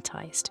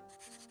traumatized.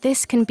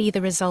 This can be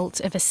the result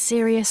of a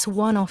serious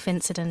one-off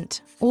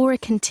incident or a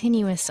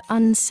continuous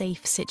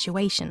unsafe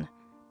situation,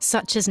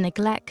 such as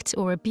neglect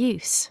or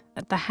abuse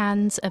at the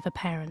hands of a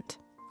parent.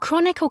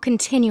 Chronic or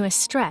continuous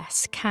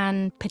stress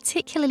can,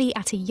 particularly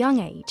at a young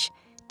age,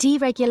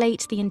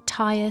 deregulate the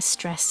entire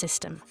stress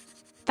system.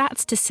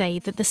 That's to say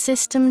that the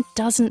system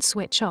doesn't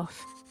switch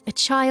off. A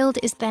child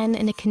is then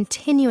in a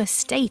continuous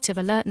state of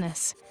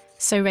alertness,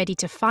 so ready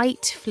to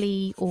fight,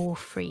 flee, or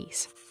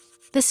freeze.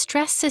 The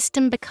stress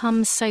system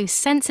becomes so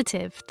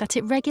sensitive that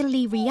it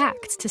regularly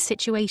reacts to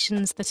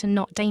situations that are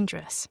not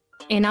dangerous.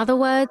 In other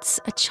words,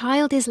 a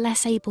child is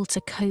less able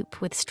to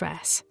cope with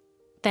stress.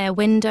 Their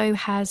window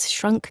has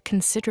shrunk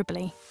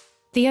considerably.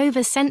 The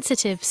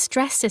oversensitive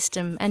stress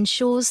system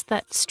ensures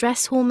that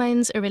stress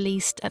hormones are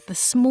released at the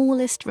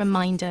smallest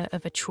reminder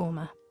of a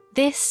trauma.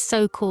 This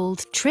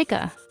so-called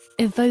trigger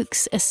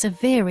evokes a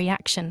severe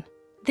reaction.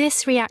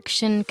 This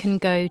reaction can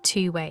go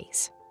two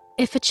ways.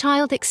 If a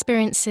child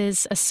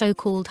experiences a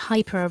so-called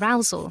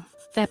hyperarousal,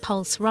 Their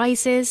pulse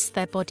rises,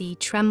 their body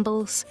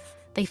trembles,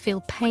 they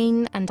feel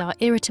pain and are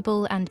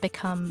irritable and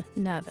become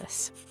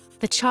nervous.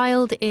 The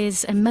child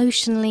is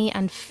emotionally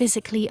and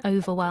physically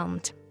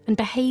overwhelmed and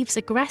behaves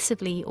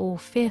aggressively or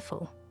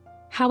fearful.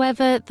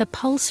 However, the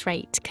pulse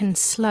rate can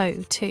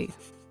slow too.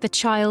 The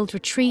child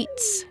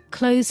retreats,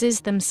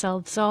 closes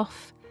themselves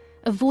off,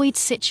 avoids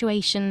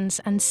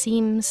situations and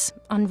seems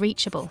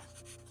unreachable,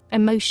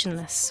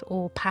 emotionless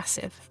or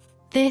passive.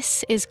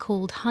 This is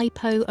called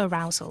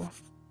hypoarousal.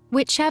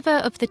 Whichever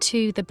of the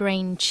two the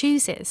brain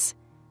chooses,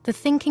 the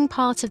thinking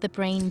part of the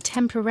brain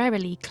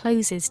temporarily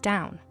closes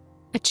down.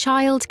 A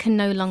child can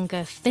no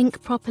longer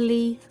think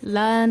properly,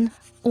 learn,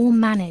 or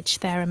manage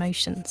their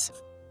emotions.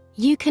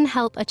 You can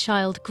help a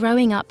child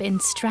growing up in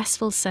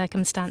stressful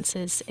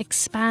circumstances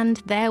expand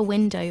their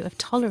window of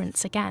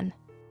tolerance again.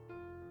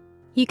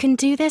 You can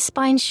do this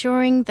by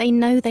ensuring they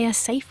know they are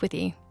safe with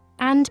you,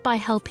 and by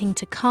helping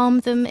to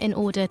calm them in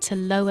order to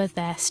lower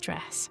their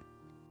stress.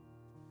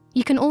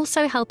 You can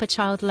also help a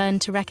child learn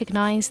to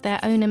recognize their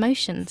own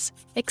emotions,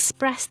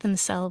 express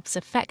themselves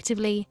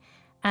effectively,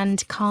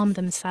 and calm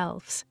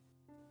themselves.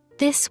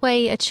 This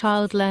way, a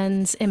child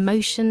learns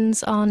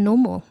emotions are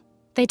normal.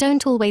 They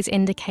don't always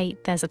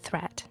indicate there's a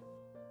threat.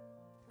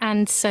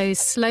 And so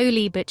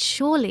slowly but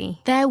surely,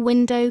 their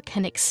window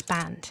can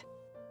expand.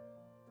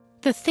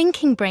 The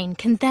thinking brain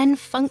can then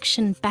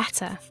function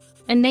better,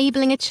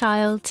 enabling a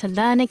child to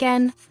learn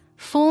again,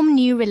 form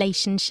new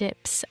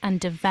relationships,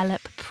 and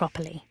develop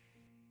properly.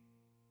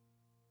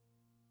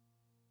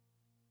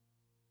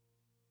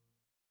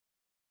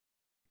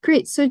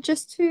 Great. So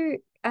just to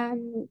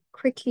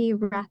quickly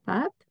wrap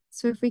up,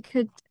 so if we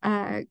could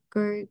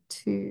go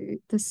to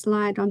the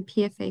slide on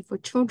PFA for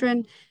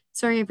children.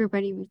 Sorry,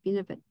 everybody, we've been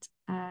a bit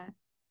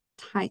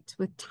tight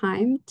with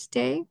time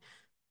today.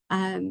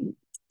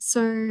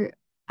 So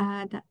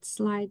that's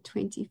slide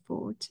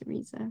 24,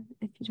 Teresa,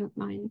 if you don't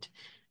mind.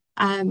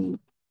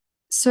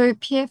 So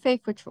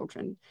PFA for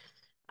children.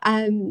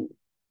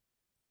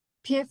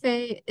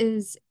 PFA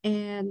is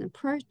an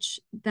approach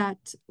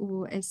that,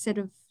 or a set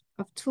of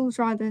tools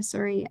rather,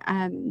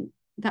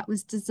 that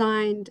was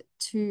designed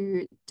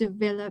to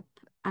develop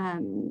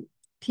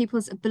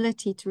people's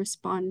ability to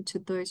respond to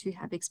those who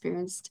have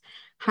experienced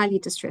highly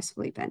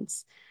distressful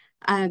events.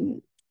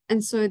 And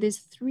so there's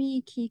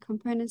three key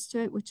components to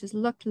it, which is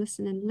look,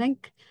 listen, and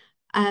link.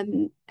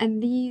 And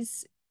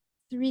these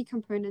three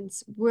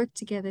components work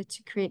together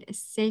to create a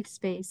safe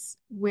space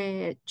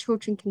where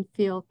children can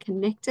feel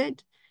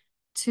connected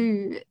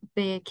to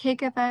their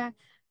caregiver,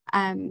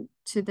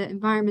 to the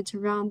environment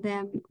around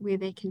them, where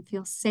they can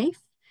feel safe,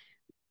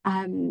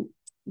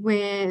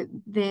 where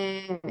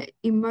their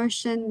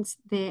emotions,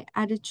 their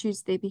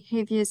attitudes, their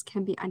behaviors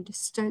can be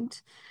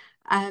understood,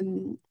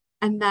 and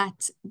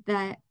that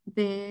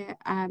their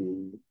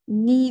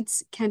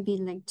needs can be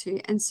linked to.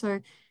 And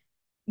so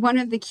one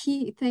of the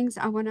key things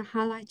I want to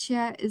highlight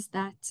here is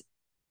that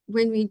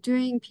when we're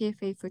doing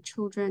PFA for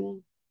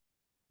children,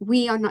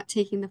 we are not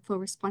taking the full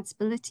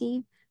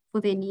responsibility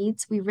for their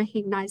needs. We're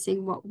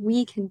recognizing what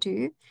we can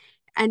do.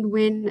 And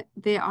when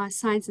there are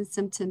signs and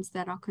symptoms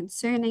that are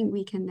concerning,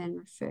 we can then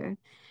refer.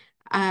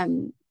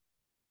 And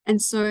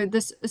so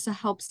this also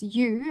helps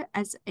you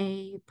as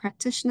a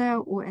practitioner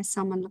or as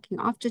someone looking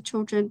after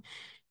children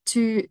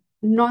to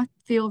not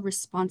feel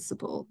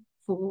responsible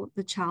for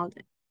the child,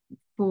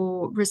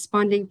 for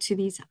responding to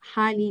these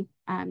highly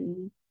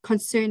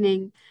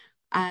concerning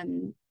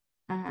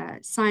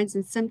signs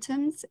and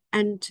symptoms,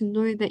 and to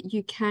know that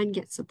you can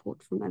get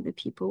support from other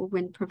people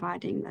when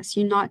providing this.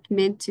 You're not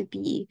meant to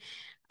be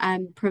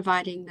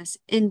providing this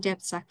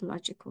in-depth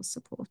psychological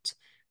support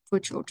for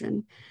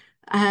children.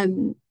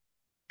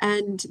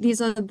 And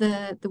these are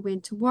the when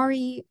to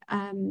worry.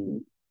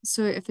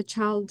 So if a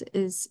child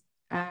is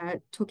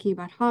talking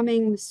about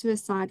harming,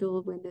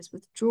 suicidal, when there's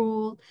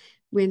withdrawal,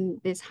 when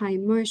there's high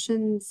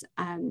emotions,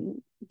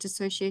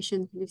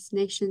 dissociation,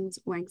 hallucinations,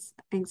 or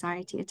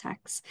anxiety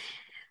attacks.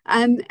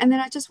 And then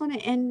I just want to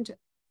end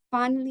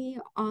finally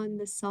on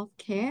the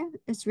self-care.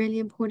 It's really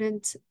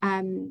important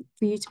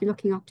for you to be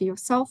looking after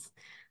yourself,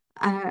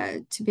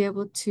 to be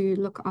able to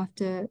look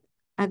after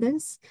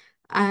others.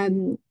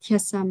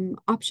 Here's some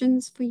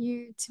options for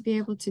you to be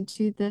able to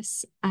do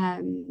this,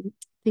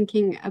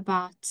 thinking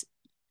about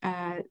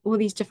all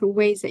these different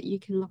ways that you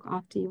can look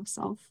after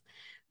yourself,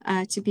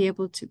 to be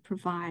able to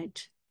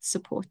provide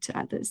support to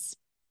others.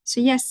 So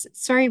yes,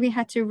 sorry we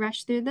had to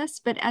rush through this,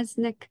 but as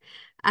Nick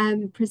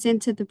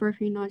presented the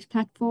Brokering Knowledge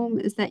platform,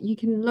 is that you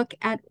can look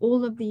at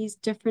all of these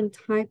different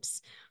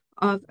types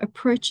of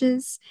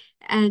approaches,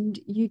 and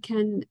you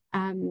can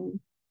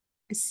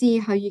see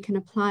how you can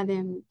apply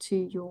them to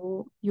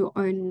your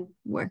own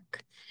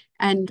work.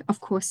 And of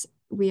course,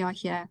 we are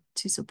here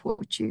to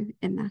support you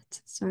in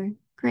that. So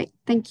great,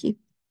 thank you.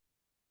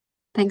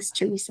 Thanks,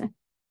 Teresa.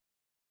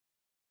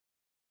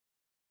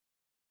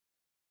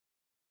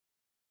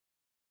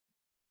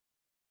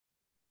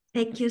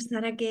 Thank you,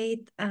 Sarah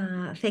Gate.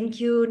 Thank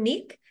you,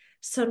 Nick.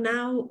 So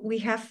now we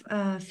have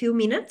a few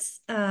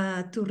minutes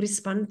to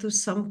respond to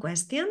some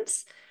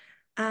questions.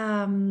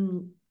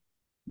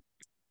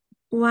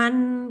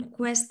 One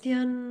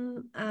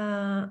question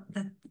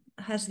that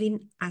has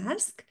been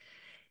asked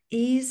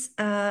is,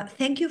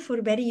 thank you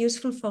for very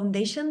useful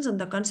foundations on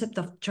the concept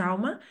of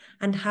trauma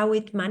and how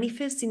it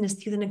manifests in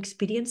student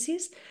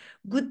experiences.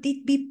 Would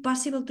it be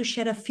possible to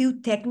share a few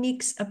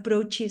techniques,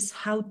 approaches,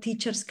 how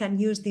teachers can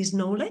use this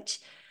knowledge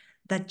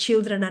that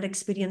children are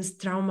experiencing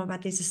trauma,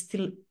 but they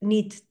still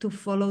need to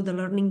follow the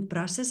learning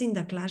process in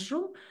the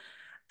classroom?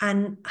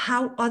 And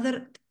how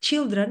other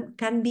children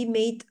can be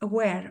made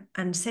aware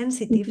and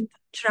sensitive to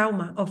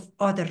trauma of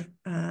other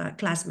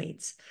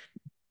classmates.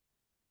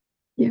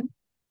 Yeah,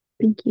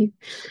 thank you.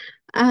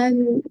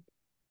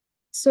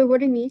 So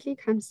what immediately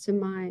comes to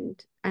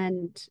mind,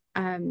 and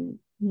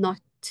not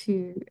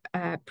to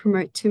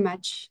promote too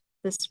much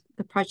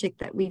the project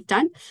that we've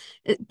done,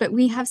 but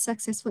we have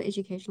successful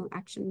educational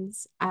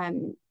actions,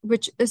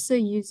 which also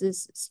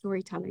uses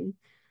storytelling.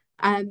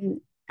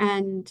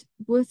 And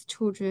with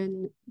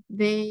children,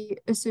 they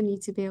also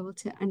need to be able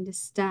to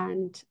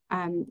understand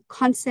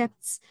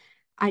concepts,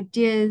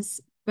 ideas,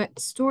 but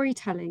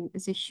storytelling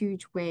is a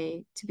huge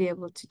way to be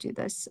able to do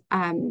this.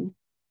 And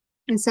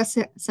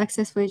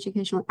successful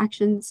educational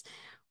actions,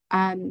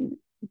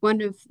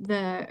 one of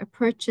the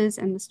approaches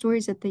and the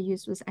stories that they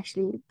used was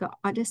actually the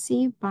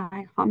Odyssey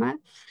by Homer,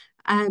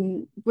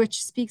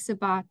 which speaks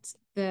about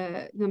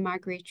the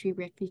migratory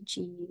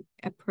refugee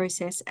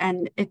process,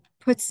 and it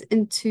puts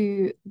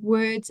into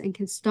words and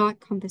can start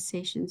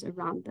conversations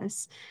around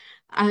this.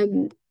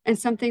 And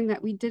something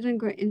that we didn't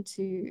go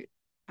into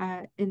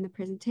in the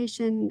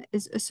presentation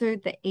is also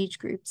the age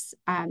groups.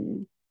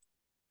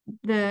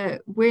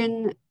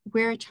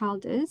 Where a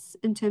child is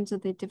in terms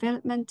of their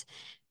development,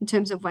 in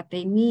terms of what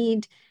they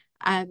need,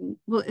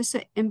 will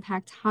also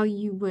impact how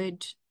you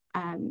would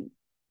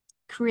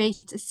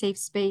create a safe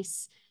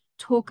space,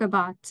 talk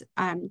about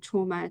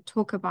trauma,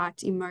 talk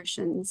about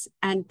emotions,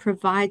 and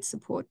provide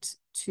support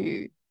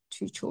to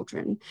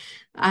children.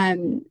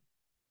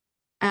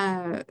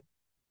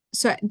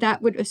 So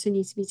that would also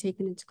need to be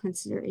taken into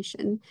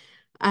consideration.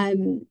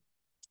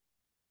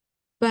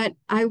 But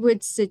I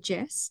would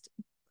suggest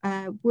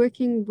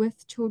working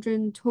with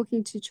children,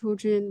 talking to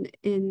children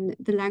in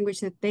the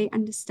language that they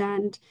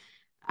understand,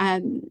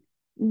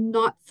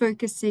 not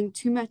focusing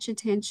too much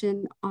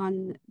attention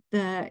on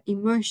the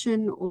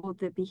emotion or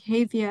the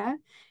behavior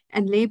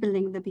and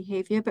labeling the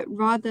behavior, but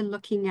rather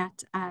looking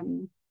at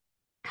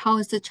how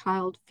is the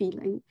child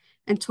feeling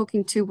and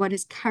talking to what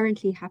is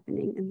currently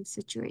happening in the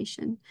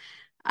situation.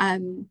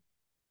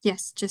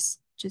 Yes, just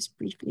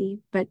briefly,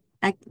 but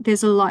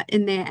there's a lot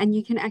in there, and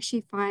you can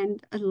actually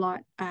find a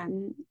lot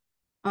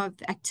of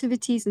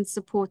activities and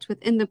support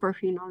within the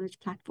Brokering Knowledge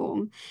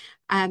platform.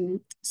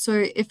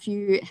 So if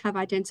you have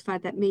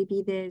identified that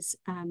maybe there's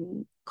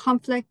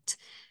conflict,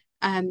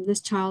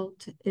 this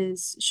child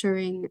is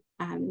showing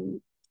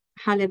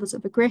high levels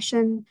of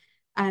aggression,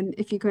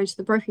 if you go into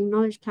the Brokering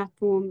Knowledge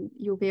platform,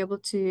 you'll be able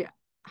to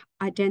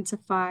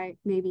identify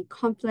maybe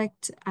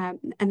conflict,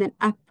 and then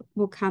up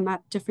will come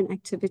up different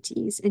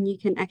activities, and you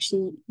can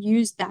actually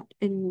use that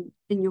in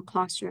your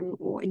classroom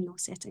or in your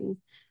setting.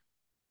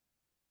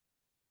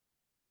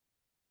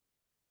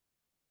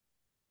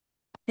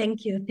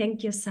 Thank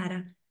you,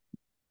 Sarah.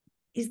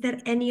 Is there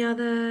any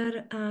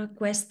other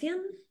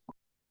question?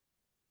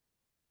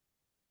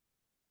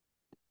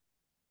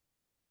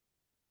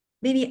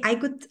 Maybe I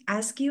could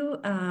ask you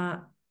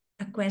a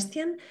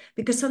question,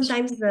 because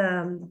sometimes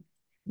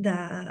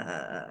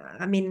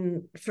I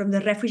mean, from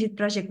the refugee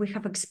project, we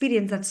have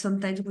experienced that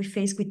sometimes we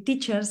face with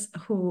teachers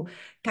who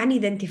can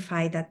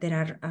identify that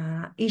there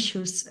are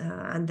issues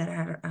and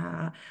there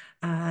are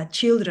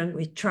children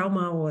with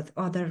trauma or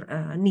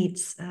other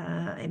needs,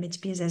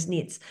 MHPSS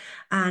needs,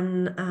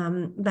 and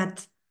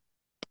but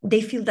they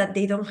feel that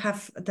they don't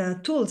have the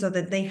tools, or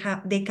that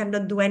they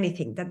cannot do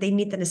anything, that they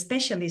need a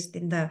specialist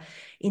in the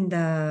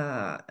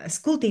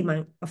school team.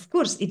 And of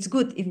course, it's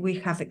good if we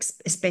have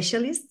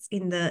specialists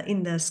in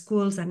the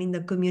schools and in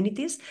the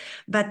communities,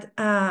 but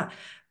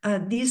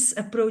this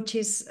approach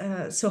is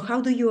so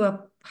how do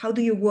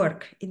you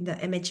work in the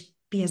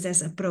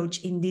MHPSS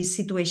approach in these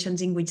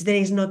situations in which there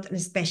is not a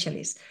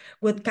specialist?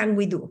 What can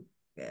we do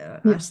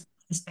as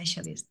a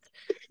specialist?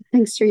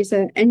 Thanks,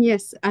 Teresa. And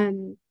yes,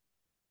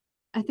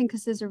 I think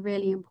this is a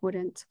really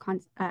important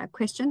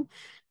question.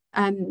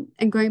 And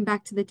going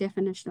back to the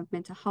definition of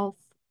mental health,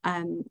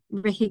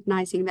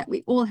 recognizing that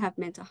we all have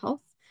mental health,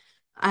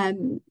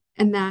 and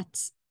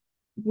that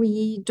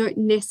we don't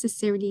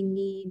necessarily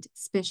need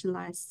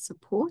specialized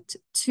support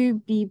to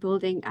be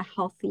building a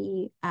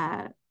healthy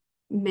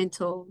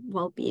mental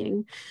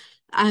well-being.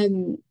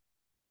 And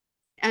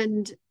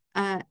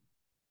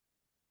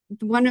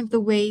one of the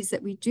ways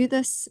that we do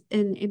this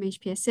in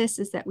MHPSS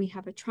is that we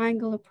have a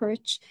triangle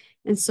approach.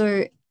 And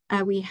so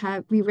we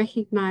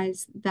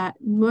recognize that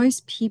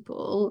most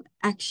people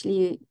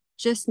actually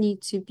just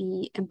need to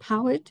be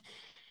empowered.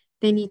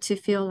 They need to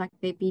feel like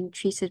they're being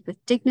treated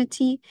with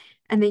dignity,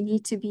 and they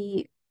need to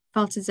be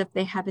felt as if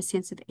they have a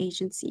sense of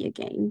agency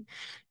again.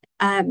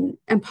 And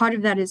part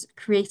of that is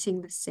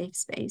creating the safe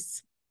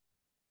space.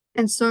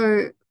 And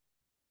so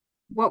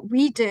what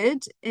we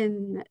did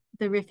in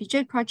the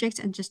Refugee Project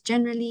and just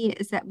generally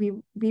is that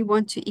we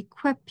want to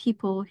equip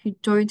people who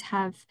don't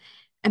have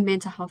a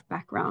mental health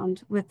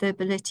background with the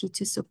ability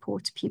to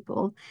support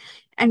people.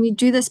 And we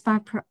do this by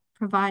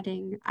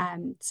providing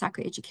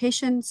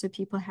psychoeducation, so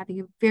people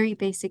having a very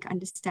basic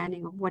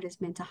understanding of what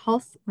is mental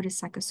health, what is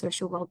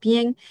psychosocial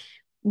well-being.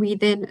 We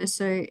then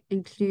also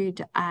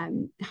include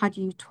how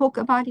do you talk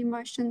about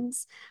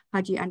emotions,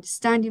 how do you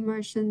understand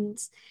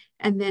emotions,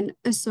 and then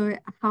also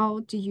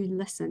how do you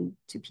listen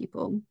to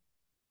people?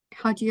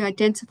 How do you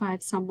identify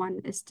if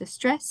someone is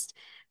distressed?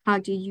 How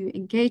do you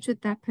engage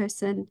with that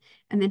person?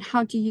 And then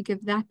how do you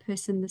give that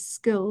person the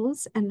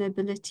skills and the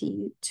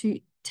ability to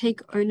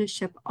take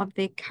ownership of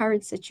their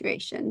current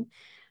situation?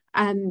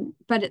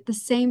 But at the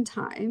same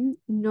time,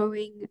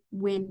 knowing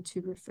when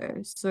to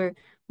refer. So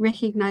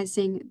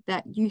recognizing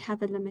that you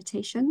have a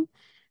limitation,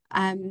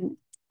 and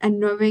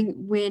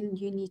knowing when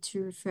you need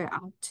to refer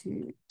out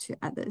to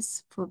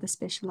others for the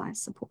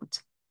specialized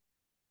support.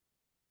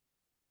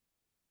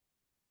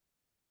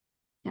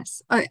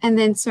 Yes. Oh, and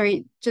then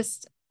sorry,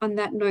 just on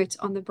that note,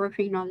 on the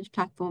Brokering Knowledge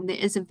platform, there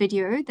is a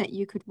video that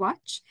you could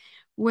watch,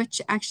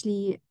 which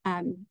actually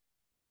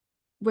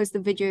was the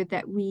video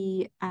that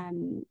we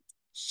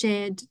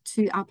shared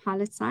to our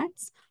pilot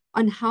sites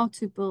on how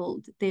to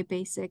build their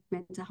basic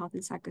mental health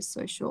and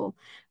psychosocial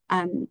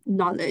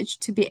knowledge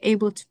to be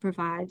able to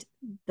provide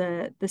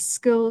the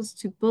skills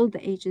to build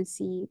the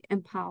agency,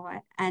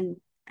 empower, and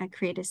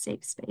create a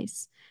safe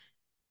space.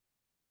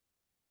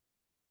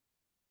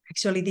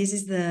 Actually, this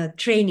is the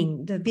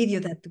training, the video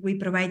that we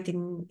provide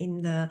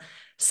in the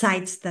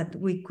sites that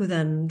we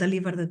couldn't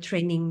deliver the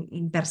training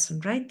in person,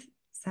 right,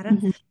 Sarah?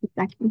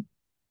 Exactly.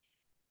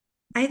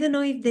 I don't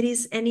know if there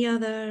is any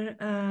other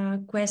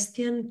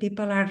question.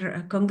 People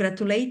are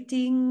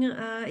congratulating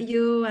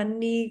you and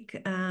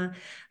Nick.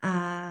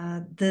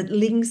 The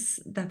links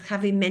that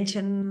have been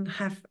mentioned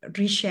have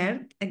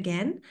reshared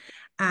again,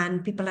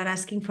 and people are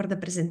asking for the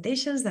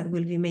presentations that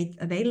will be made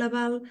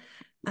available.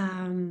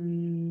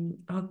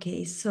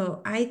 Okay,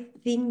 so I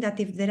think that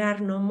if there are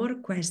no more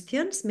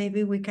questions,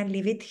 maybe we can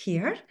leave it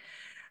here.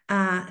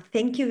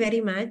 Thank you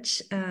very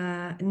much,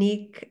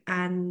 Nick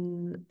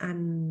and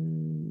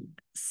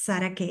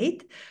Sarah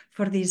Kate,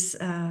 for this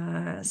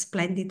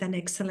splendid and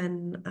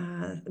excellent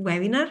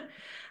webinar.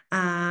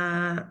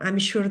 I'm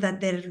sure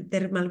that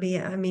there will be,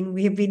 I mean,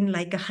 we have been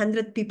like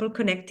 100 people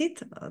connected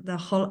the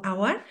whole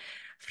hour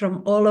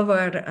from all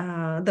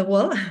over the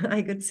world,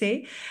 I could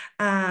say.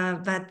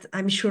 But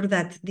I'm sure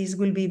that this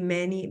will be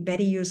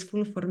very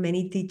useful for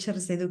many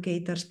teachers,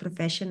 educators,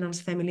 professionals,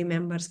 family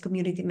members,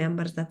 community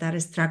members that are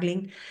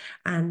struggling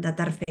and that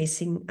are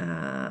facing,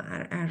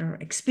 are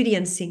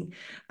experiencing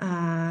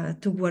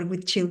to work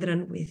with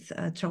children with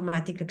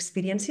traumatic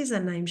experiences.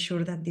 And I'm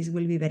sure that this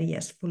will be very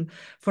useful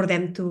for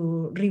them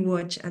to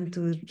rewatch and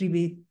to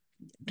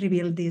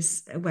reveal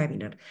this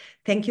webinar.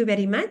 Thank you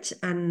very much.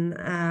 And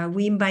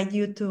we invite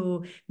you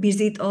to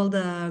visit all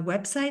the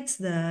websites,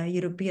 the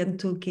European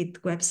Toolkit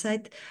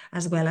website,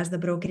 as well as the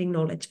Brokering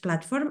Knowledge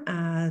platform,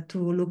 to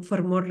look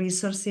for more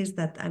resources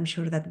that I'm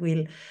sure that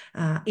will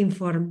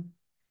inform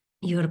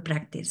your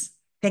practice.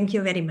 Thank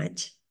you very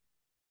much.